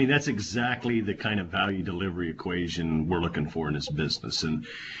I mean that's exactly the kind of value delivery equation we're looking for in this business. And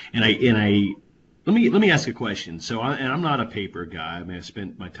I let me ask a question. So I'm not a paper guy. I mean I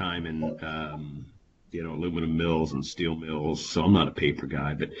spent my time in aluminum mills and steel mills, so I'm not a paper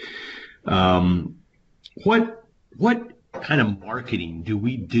guy. But what kind of marketing do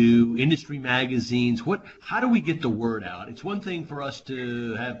we do? Industry magazines? How do we get the word out? It's one thing for us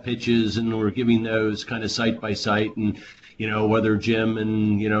to have pitches and we're giving those kind of site by site, and whether Jim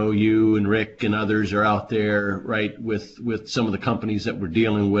and you and Rick and others are out there, right, with some of the companies that we're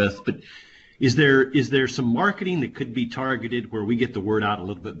dealing with. But is there some marketing that could be targeted where we get the word out a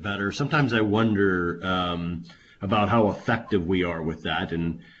little bit better? Sometimes I wonder about how effective we are with that,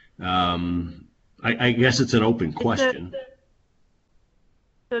 and I guess it's an open question.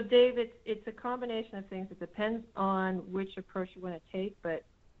 So, Dave, it's a combination of things. It depends on which approach you want to take, but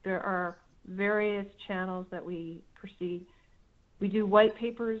there are various channels that we proceed. We do white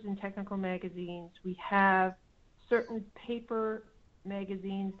papers in technical magazines. We have certain paper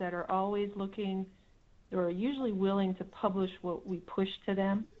magazines that are always looking, or are usually willing to publish what we push to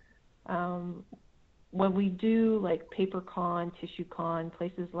them. When we do like PaperCon, TissueCon,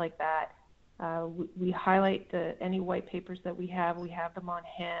 places like that, we highlight any white papers that we have them on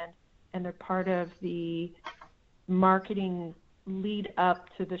hand, and they're part of the marketing lead up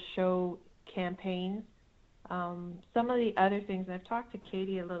to the show campaigns. Some of the other things, and I've talked to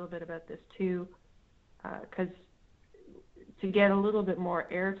Katie a little bit about this too, because to get a little bit more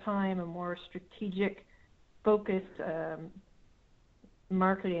airtime and more strategic focused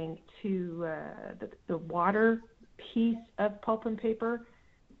marketing to the water piece of pulp and paper,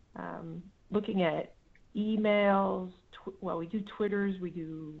 looking at emails, we do Twitters, we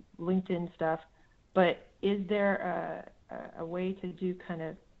do LinkedIn stuff, but is there a way to do kind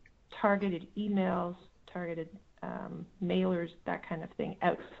of targeted emails, targeted mailers, that kind of thing,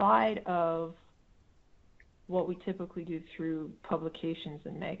 outside of what we typically do through publications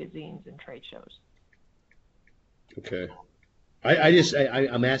and magazines and trade shows? Okay.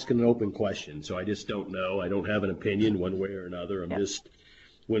 I'm asking an open question, so I just don't know. I don't have an opinion one way or another.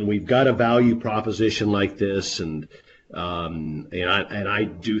 When we've got a value proposition like this, and I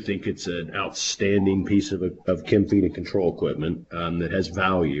do think it's an outstanding piece of chem feed and control equipment that has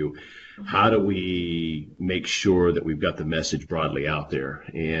value. How do we make sure that we've got the message broadly out there?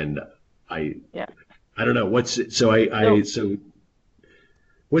 And I don't know what's the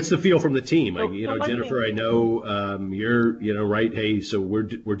feel from the team? Jennifer, I know you're right. Hey, so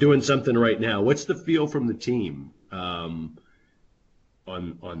we're doing something right now. What's the feel from the team on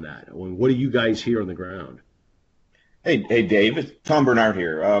that? What do you guys hear on the ground? Hey, Dave, it's Tom Bernard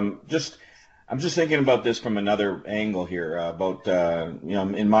here. I'm just thinking about this from another angle here. About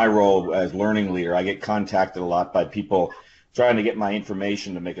in my role as learning leader, I get contacted a lot by people trying to get my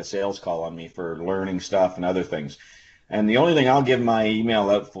information to make a sales call on me for learning stuff and other things. And the only thing I'll give my email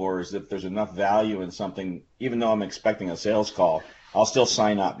out for is if there's enough value in something, even though I'm expecting a sales call, I'll still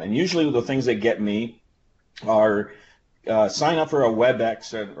sign up. And usually the things that get me are sign up for a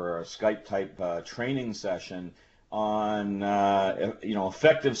WebEx or a Skype type training session on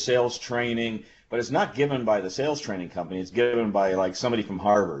effective sales training, but it's not given by the sales training company. It's given by like somebody from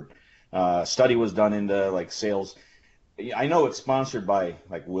Harvard. Study was done into like sales. I know it's sponsored by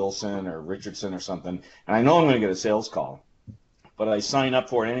like Wilson or Richardson or something, and I know I'm going to get a sales call, but I sign up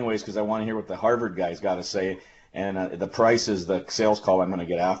for it anyways because I want to hear what the Harvard guy's got to say, and the price is the sales call I'm going to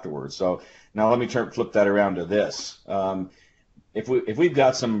get afterwards. So now let me flip that around to this. If we've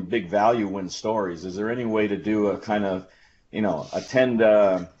got some big value win stories, is there any way to do a kind of, attend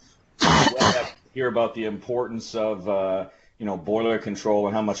hear about the importance of boiler control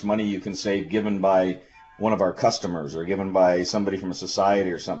and how much money you can save given by one of our customers or given by somebody from a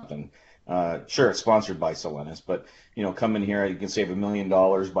society or something? Sure, it's sponsored by Solenis, but come in here, you can save $1 million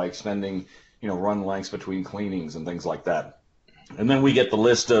by extending run lengths between cleanings and things like that. And then we get the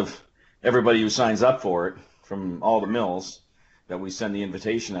list of everybody who signs up for it from all the mills. that we send the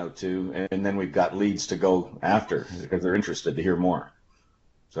invitation out to, and then we've got leads to go after because they're interested to hear more.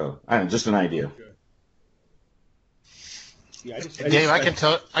 So, I don't know, just an idea. Yeah, Dave, I can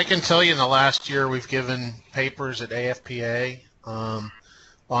tell you in the last year we've given papers at AFPA on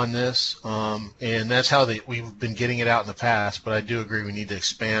this, and that's how we've been getting it out in the past. But I do agree we need to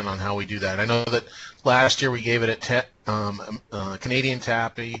expand on how we do that. I know that last year we gave it at Canadian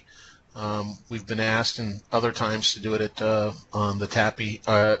Tappy. We've been asked in other times to do it at the Tappy,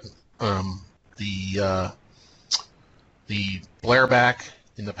 the Blairback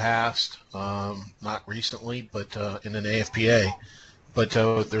in the past, not recently, but in an AFPA. But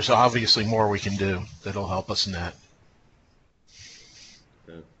there's obviously more we can do that'll help us in that.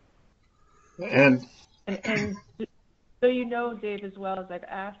 And so you know, Dave, as well as I've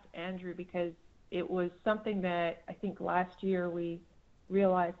asked Andrew, because it was something that I think last year we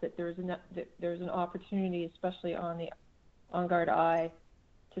realized that there's an opportunity, especially on the OnGuard i,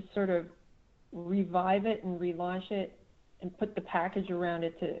 to sort of revive it and relaunch it and put the package around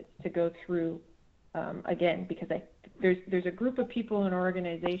it to go through again, because there's a group of people in our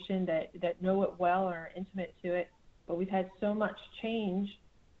organization that know it well and are intimate to it, but we've had so much change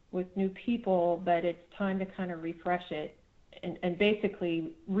with new people that it's time to kind of refresh it and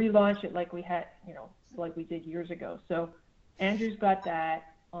basically relaunch it like we had, like we did years ago. So Andrew's got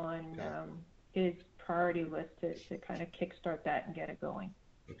that on his priority list to kind of kickstart that and get it going.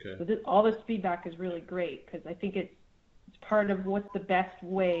 Okay. So all this feedback is really great because I think it's part of what's the best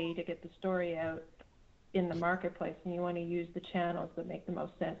way to get the story out in the marketplace, and you want to use the channels that make the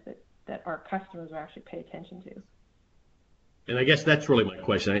most sense that our customers will actually pay attention to. And I guess that's really my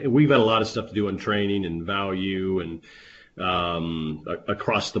question. We've got a lot of stuff to do on training and value and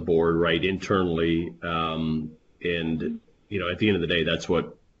across the board, right, internally. And, at the end of the day, that's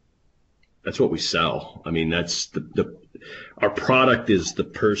what we sell. I mean, that's our product is the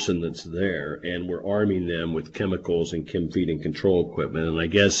person that's there, and we're arming them with chemicals and chem feed and control equipment. And I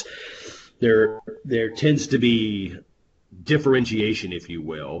guess there tends to be differentiation, if you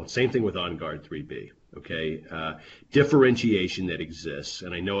will. Same thing with OnGuard 3B. Okay, differentiation that exists,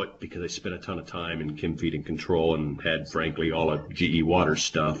 and I know it because I spent a ton of time in chem feed and control and had, frankly, all of GE Water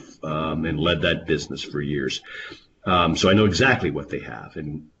stuff and led that business for years. So I know exactly what they have,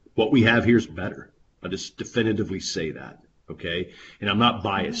 and what we have here is better. I'll just definitively say that, okay? And I'm not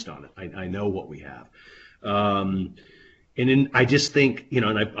biased on it. I know what we have. And then I just think, and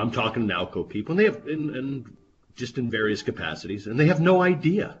I'm talking to Nalco people, and they have, and just in various capacities, and they have no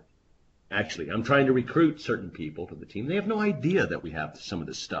idea. Actually, I'm trying to recruit certain people to the team. They have no idea that we have some of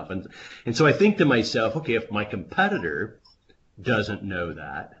this stuff. And so I think to myself, okay, if my competitor doesn't know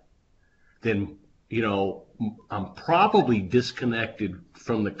that, then, I'm probably disconnected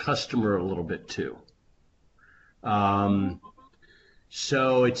from the customer a little bit too.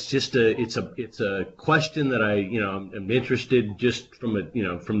 So it's just it's a question that I'm interested just from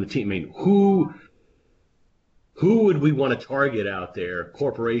the team. I mean, who would we want to target out there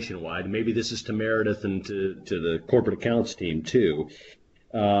corporation-wide? Maybe this is to Meredith and to the corporate accounts team too,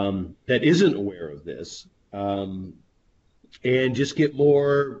 that isn't aware of this, and just get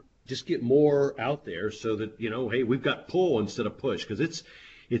more out there so that, hey, we've got pull instead of push, because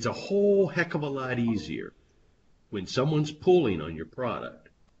it's a whole heck of a lot easier when someone's pulling on your product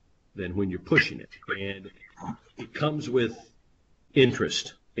than when you're pushing it. And it comes with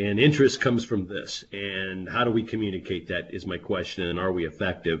interest. And interest comes from this. And how do we communicate that is my question. And are we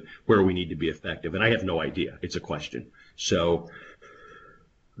effective where we need to be effective? And I have no idea. It's a question. So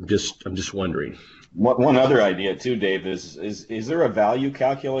I'm just wondering. One other idea too, Dave, is there a value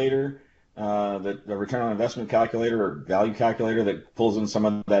calculator, that a return on investment calculator or value calculator that pulls in some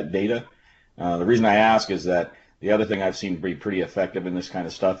of that data? The reason I ask is that the other thing I've seen be pretty effective in this kind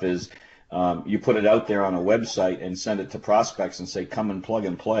of stuff is you put it out there on a website and send it to prospects and say, come and plug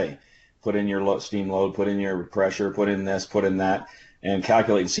and play. Put in your steam load, put in your pressure, put in this, put in that, and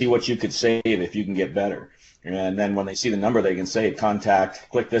calculate and see what you could save if you can get better. And then when they see the number, they can say,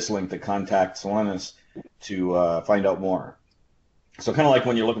 click this link to contact Solenis to find out more. So kind of like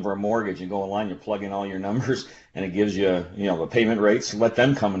when you're looking for a mortgage, you go online, you plug in all your numbers, and it gives you, the payment rates. Let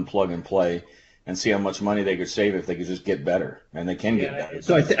them come and plug and play and see how much money they could save if they could just get better, and they can get better.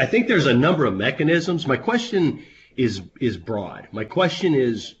 So I think there's a number of mechanisms. My question is broad. My question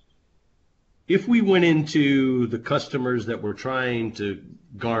is, if we went into the customers that we're trying to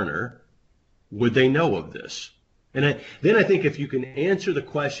garner, would they know of this? And then I think if you can answer the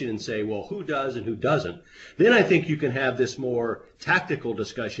question and say, well, who does and who doesn't, then I think you can have this more tactical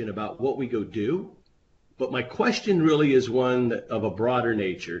discussion about what we go do. But my question really is one of a broader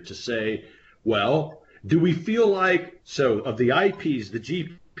nature to say, well, Do we feel like, so of the IPs, the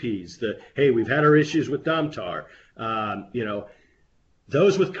GPs, hey, we've had our issues with Domtar,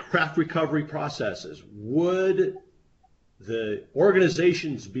 those with craft recovery processes, would the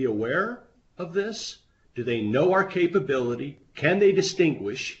organizations be aware of this? Do they know our capability? Can they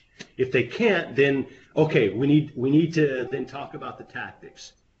distinguish? If they can't, then okay, we need to then talk about the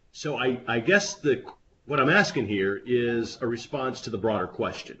tactics. So I guess what I'm asking here is a response to the broader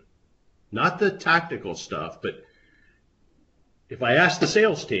question, not the tactical stuff, but if I ask the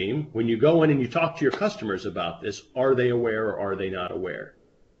sales team, when you go in and you talk to your customers about this, are they aware or are they not aware?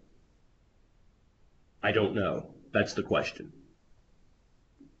 I don't know. That's the question.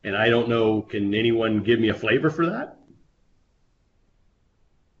 And I don't know, can anyone give me a flavor for that?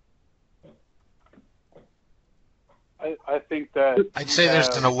 I think that I'd say there's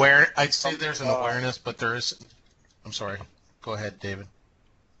an awareness, but there is. I'm sorry. Go ahead, David.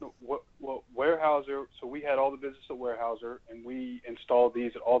 What Weyerhaeuser? So we had all the business at Weyerhaeuser, and we installed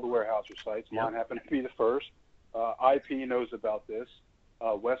these at all the Weyerhaeuser sites. Yep. Mine happened to be the first. IP knows about this.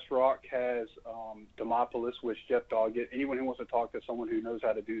 WestRock has Demopolis, which Jeff Doggett. Anyone who wants to talk to someone who knows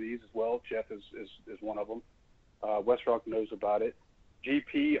how to do these as well, Jeff is one of them. WestRock knows about it.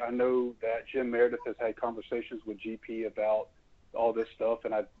 GP, I know that Jim Meredith has had conversations with GP about all this stuff,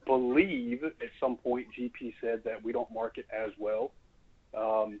 and I believe at some point GP said that we don't market as well.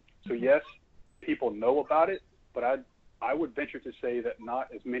 So yes, people know about it, but I would venture to say that not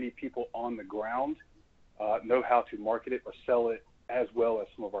as many people on the ground know how to market it or sell it as well as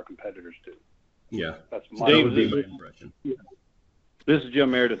some of our competitors do. Yeah, that would be my impression. Yeah. This is Jim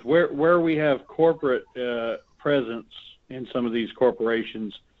Meredith. Where we have corporate presence in some of these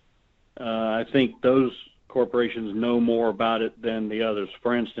corporations, I think those corporations know more about it than the others.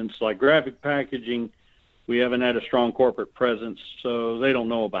 For instance, like graphic packaging, we haven't had a strong corporate presence, so they don't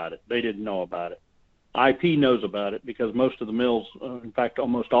know about it. They didn't know about it. IP knows about it because most of the mills, in fact,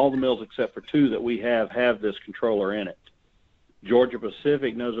 almost all the mills except for 2 that we have this controller in it. Georgia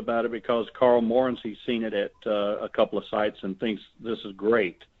Pacific knows about it because Carl Morency's seen it at a couple of sites and thinks this is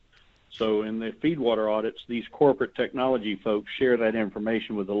great. So in the feedwater audits, these corporate technology folks share that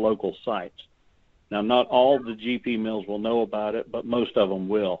information with the local sites. Now, not all the GP mills will know about it, but most of them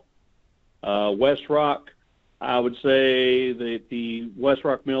will. WestRock, I would say that the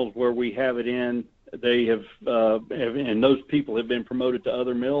WestRock mills where we have it in, they have and those people have been promoted to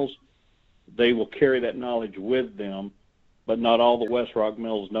other mills. They will carry that knowledge with them, but not all the WestRock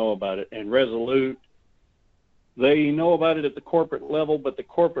mills know about it. And Resolute, they know about it at the corporate level, but the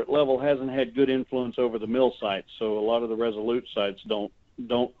corporate level hasn't had good influence over the mill sites. So a lot of the Resolute sites don't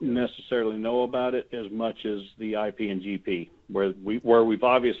necessarily know about it as much as the IP and GP, where we've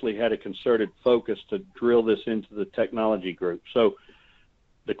obviously had a concerted focus to drill this into the technology group. So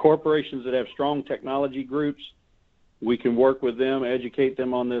the corporations that have strong technology groups, we can work with them, educate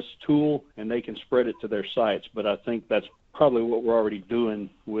them on this tool, and they can spread it to their sites. But I think that's probably what we're already doing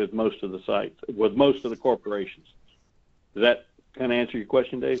with most of the sites, with most of the corporations. Does that kind of answer your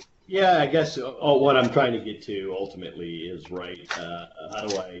question, Dave? Yeah, I guess what I'm trying to get to ultimately is, right, how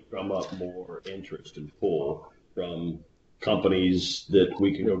do I drum up more interest and pull from companies that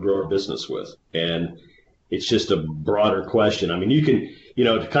we can go grow our business with? And it's just a broader question. I mean, you can,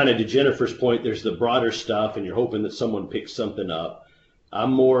 kind of to Jennifer's point, there's the broader stuff, and you're hoping that someone picks something up.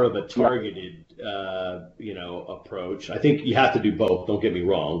 I'm more of a targeted, approach. I think you have to do both. Don't get me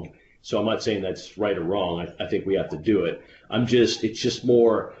wrong. So I'm not saying that's right or wrong. I think we have to do it. It's just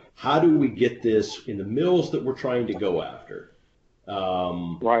more, how do we get this in the mills that we're trying to go after?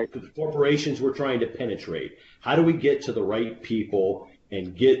 Right. The corporations we're trying to penetrate. How do we get to the right people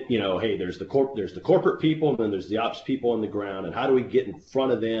and get, hey, there's the corporate people, and then there's the ops people on the ground, and how do we get in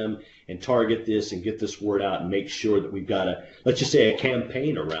front of them and target this and get this word out and make sure that we've got let's just say a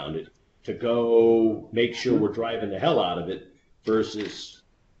campaign around it to go make sure we're driving the hell out of it versus.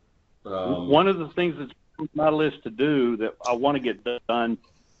 One of the things that's on my list to do that I want to get done,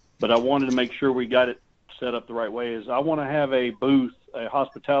 but I wanted to make sure we got it set up the right way, is I want to have a booth, a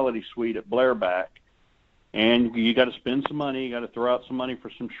hospitality suite at Blairback. And you got to spend some money. You got to throw out some money for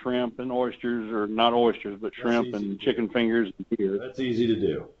some shrimp and oysters, or not oysters, but shrimp and chicken fingers and beer. That's easy to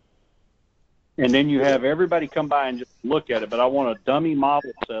do. And then you have everybody come by and just look at it. But I want a dummy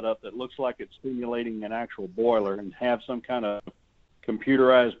model set up that looks like it's simulating an actual boiler, and have some kind of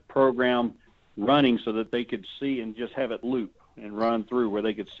computerized program running so that they could see and just have it loop and run through, where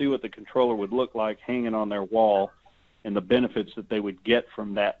they could see what the controller would look like hanging on their wall and the benefits that they would get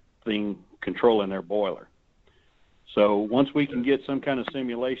from that thing controlling their boiler. So once we can get some kind of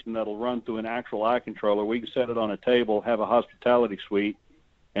simulation that'll run through an actual iController, we can set it on a table, have a hospitality suite,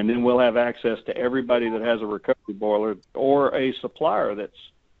 and then we'll have access to everybody that has a recovery boiler or a supplier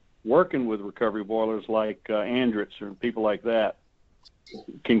that's working with recovery boilers like Andritz or people like that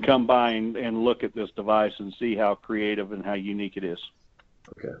can come by and look at this device and see how creative and how unique it is.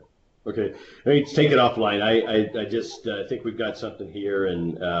 Okay. I mean, take it offline. I just think we've got something here,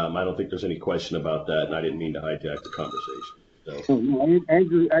 and I don't think there's any question about that, and I didn't mean to hijack the conversation. So.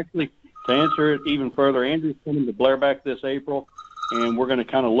 Andrew, actually, to answer it even further, Andrew's coming to Blairback this April, and we're going to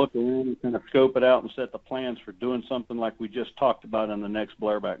kind of look around and kind of scope it out and set the plans for doing something like we just talked about in the next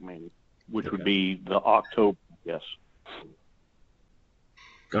Blairback meeting, which would be the October, yes.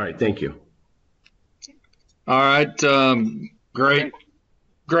 All right, thank you. All right,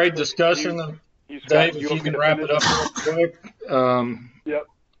 great discussion. Dave, if you can wrap it up real quick. Yep.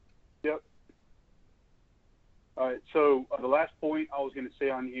 All right, so the last point I was going to say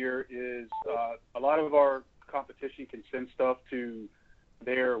on here is a lot of our competition can send stuff to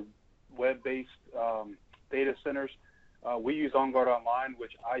their web-based data centers. We use OnGuard Online,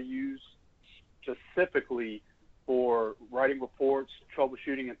 which I use specifically for writing reports,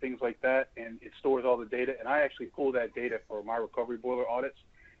 troubleshooting, and things like that, and it stores all the data, and I actually pull that data for my recovery boiler audits.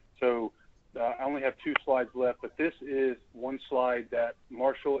 So I only have 2 slides left, but this is one slide that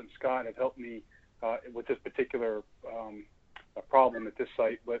Marshall and Scott have helped me with this particular problem at this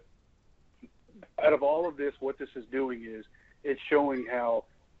site. But out of all of this, what this is doing is it's showing how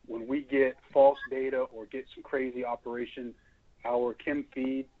when we get false data or get some crazy operation, our chem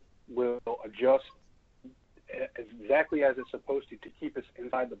feed will adjust exactly as it's supposed to keep us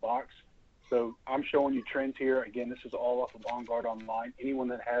inside the box. So I'm showing you trends here. Again, this is all off of OnGuard Online. Anyone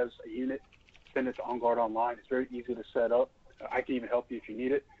that has a unit, send it to OnGuard Online. It's very easy to set up. I can even help you if you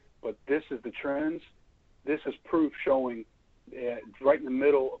need it. But this is the trends. This is proof showing right in the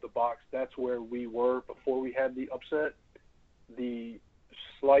middle of the box. That's where we were before we had the upset. The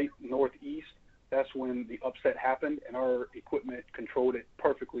slight northeast, that's when the upset happened, and our equipment controlled it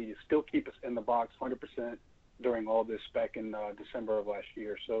perfectly to still keep us in the box 100% during all this back in December of last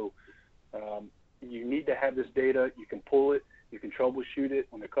year. So you need to have this data. You can pull it. You can troubleshoot it.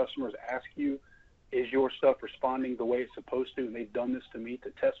 When the customers ask you, is your stuff responding the way it's supposed to? And they've done this to me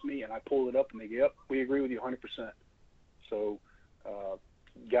to test me, and I pull it up, and they go, yep, we agree with you 100%. So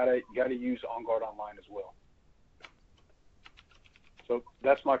gotta use OnGuard Online as well. So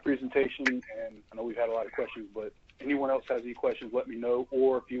that's my presentation, and I know we've had a lot of questions, but anyone else has any questions, let me know,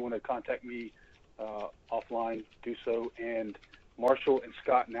 or if you want to contact me offline, do so. And Marshall and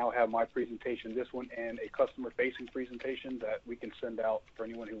Scott now have my presentation, this one, and a customer-facing presentation that we can send out for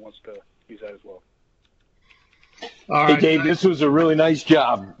anyone who wants to use that as well. All right. Hey, Dave, this was a really nice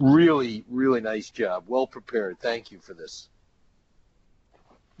job. Really, really nice job. Well prepared. Thank you for this.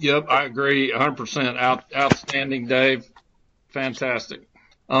 Yep, I agree 100%. Outstanding, Dave. Fantastic.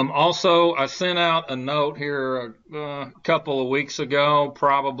 Also, I sent out a note here a couple of weeks ago,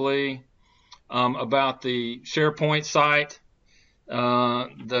 probably, about the SharePoint site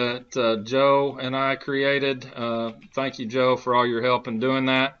that Joe and I created. Thank you, Joe, for all your help in doing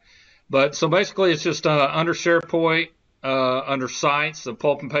that. But so basically, it's just under SharePoint, under sites. The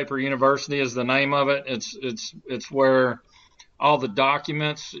Pulp and Paper University is the name of it. It's where all the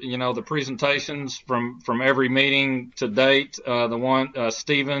documents, the presentations from every meeting to date. The one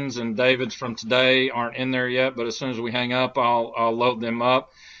Stevens and David's from today aren't in there yet, but as soon as we hang up, I'll load them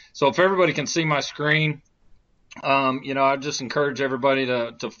up. So if everybody can see my screen, I just encourage everybody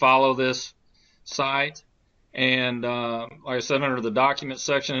to follow this site. And like I said, under the document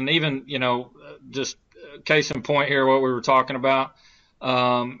section, and even, just case in point here, what we were talking about.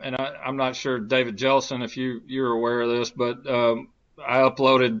 And I'm not sure, David Jellison, if you're aware of this, but I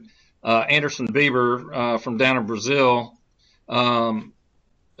uploaded Anderson Bieber from down in Brazil, authored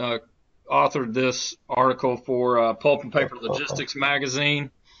this article for Pulp and Paper Logistics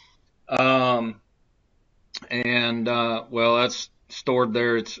magazine. Well, that's stored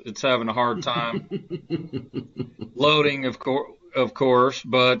there. It's having a hard time loading, of course,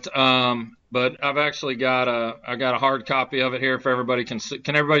 but I've actually got a hard copy of it here. If everybody can see,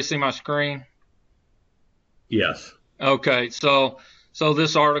 can everybody see my screen? Yes. Okay. So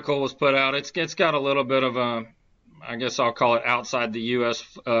this article was put out. It's got a little bit of a, I guess I'll call it outside the U.S.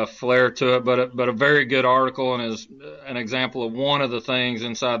 Flair to it, but a very good article, and is an example of one of the things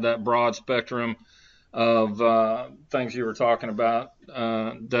inside that broad spectrum of things you were talking about,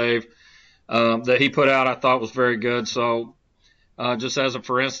 Dave, that he put out. I thought was very good. So just as a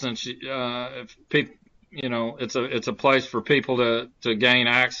for instance, if people, it's a place for people to gain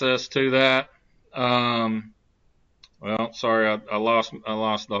access to that. Well, sorry, I lost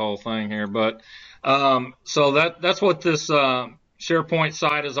the whole thing here, but so that's what this SharePoint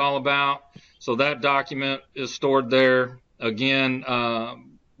site is all about. So that document is stored there. Again,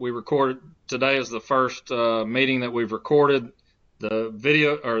 we recorded, today is the first meeting that we've recorded. The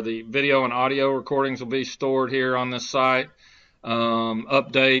video and audio recordings will be stored here on this site.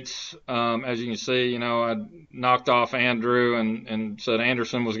 Updates, as you can see, I knocked off Andrew and said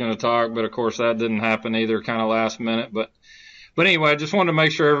Anderson was going to talk, but of course that didn't happen either, kind of last minute. But anyway, I just wanted to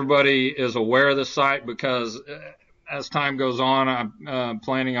make sure everybody is aware of this site, because as time goes on, I'm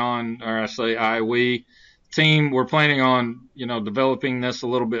planning on, or I say we team, we're planning on, developing this a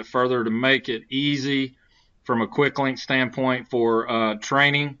little bit further to make it easy from a quick link standpoint for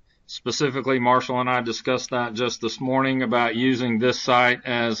training. Specifically, Marshall and I discussed that just this morning about using this site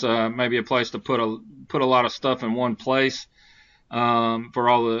as maybe a place to put a lot of stuff in one place for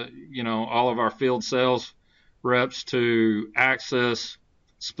all of our field sales reps to access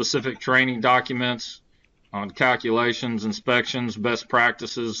specific training documents on calculations, inspections, best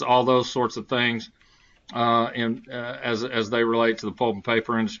practices, all those sorts of things, as they relate to the pulp and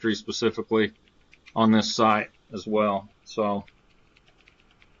paper industry specifically on this site as well. So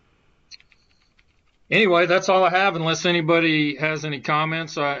anyway, that's all I have. Unless anybody has any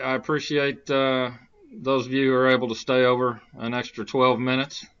comments, I appreciate those of you who are able to stay over an extra 12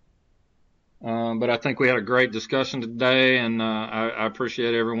 minutes. But I think we had a great discussion today, and I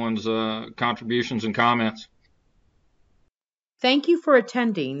appreciate everyone's contributions and comments. Thank you for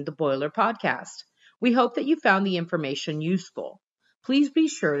attending the Boiler Podcast. We hope that you found the information useful. Please be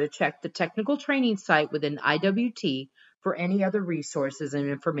sure to check the technical training site within IWT for any other resources and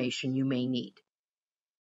information you may need.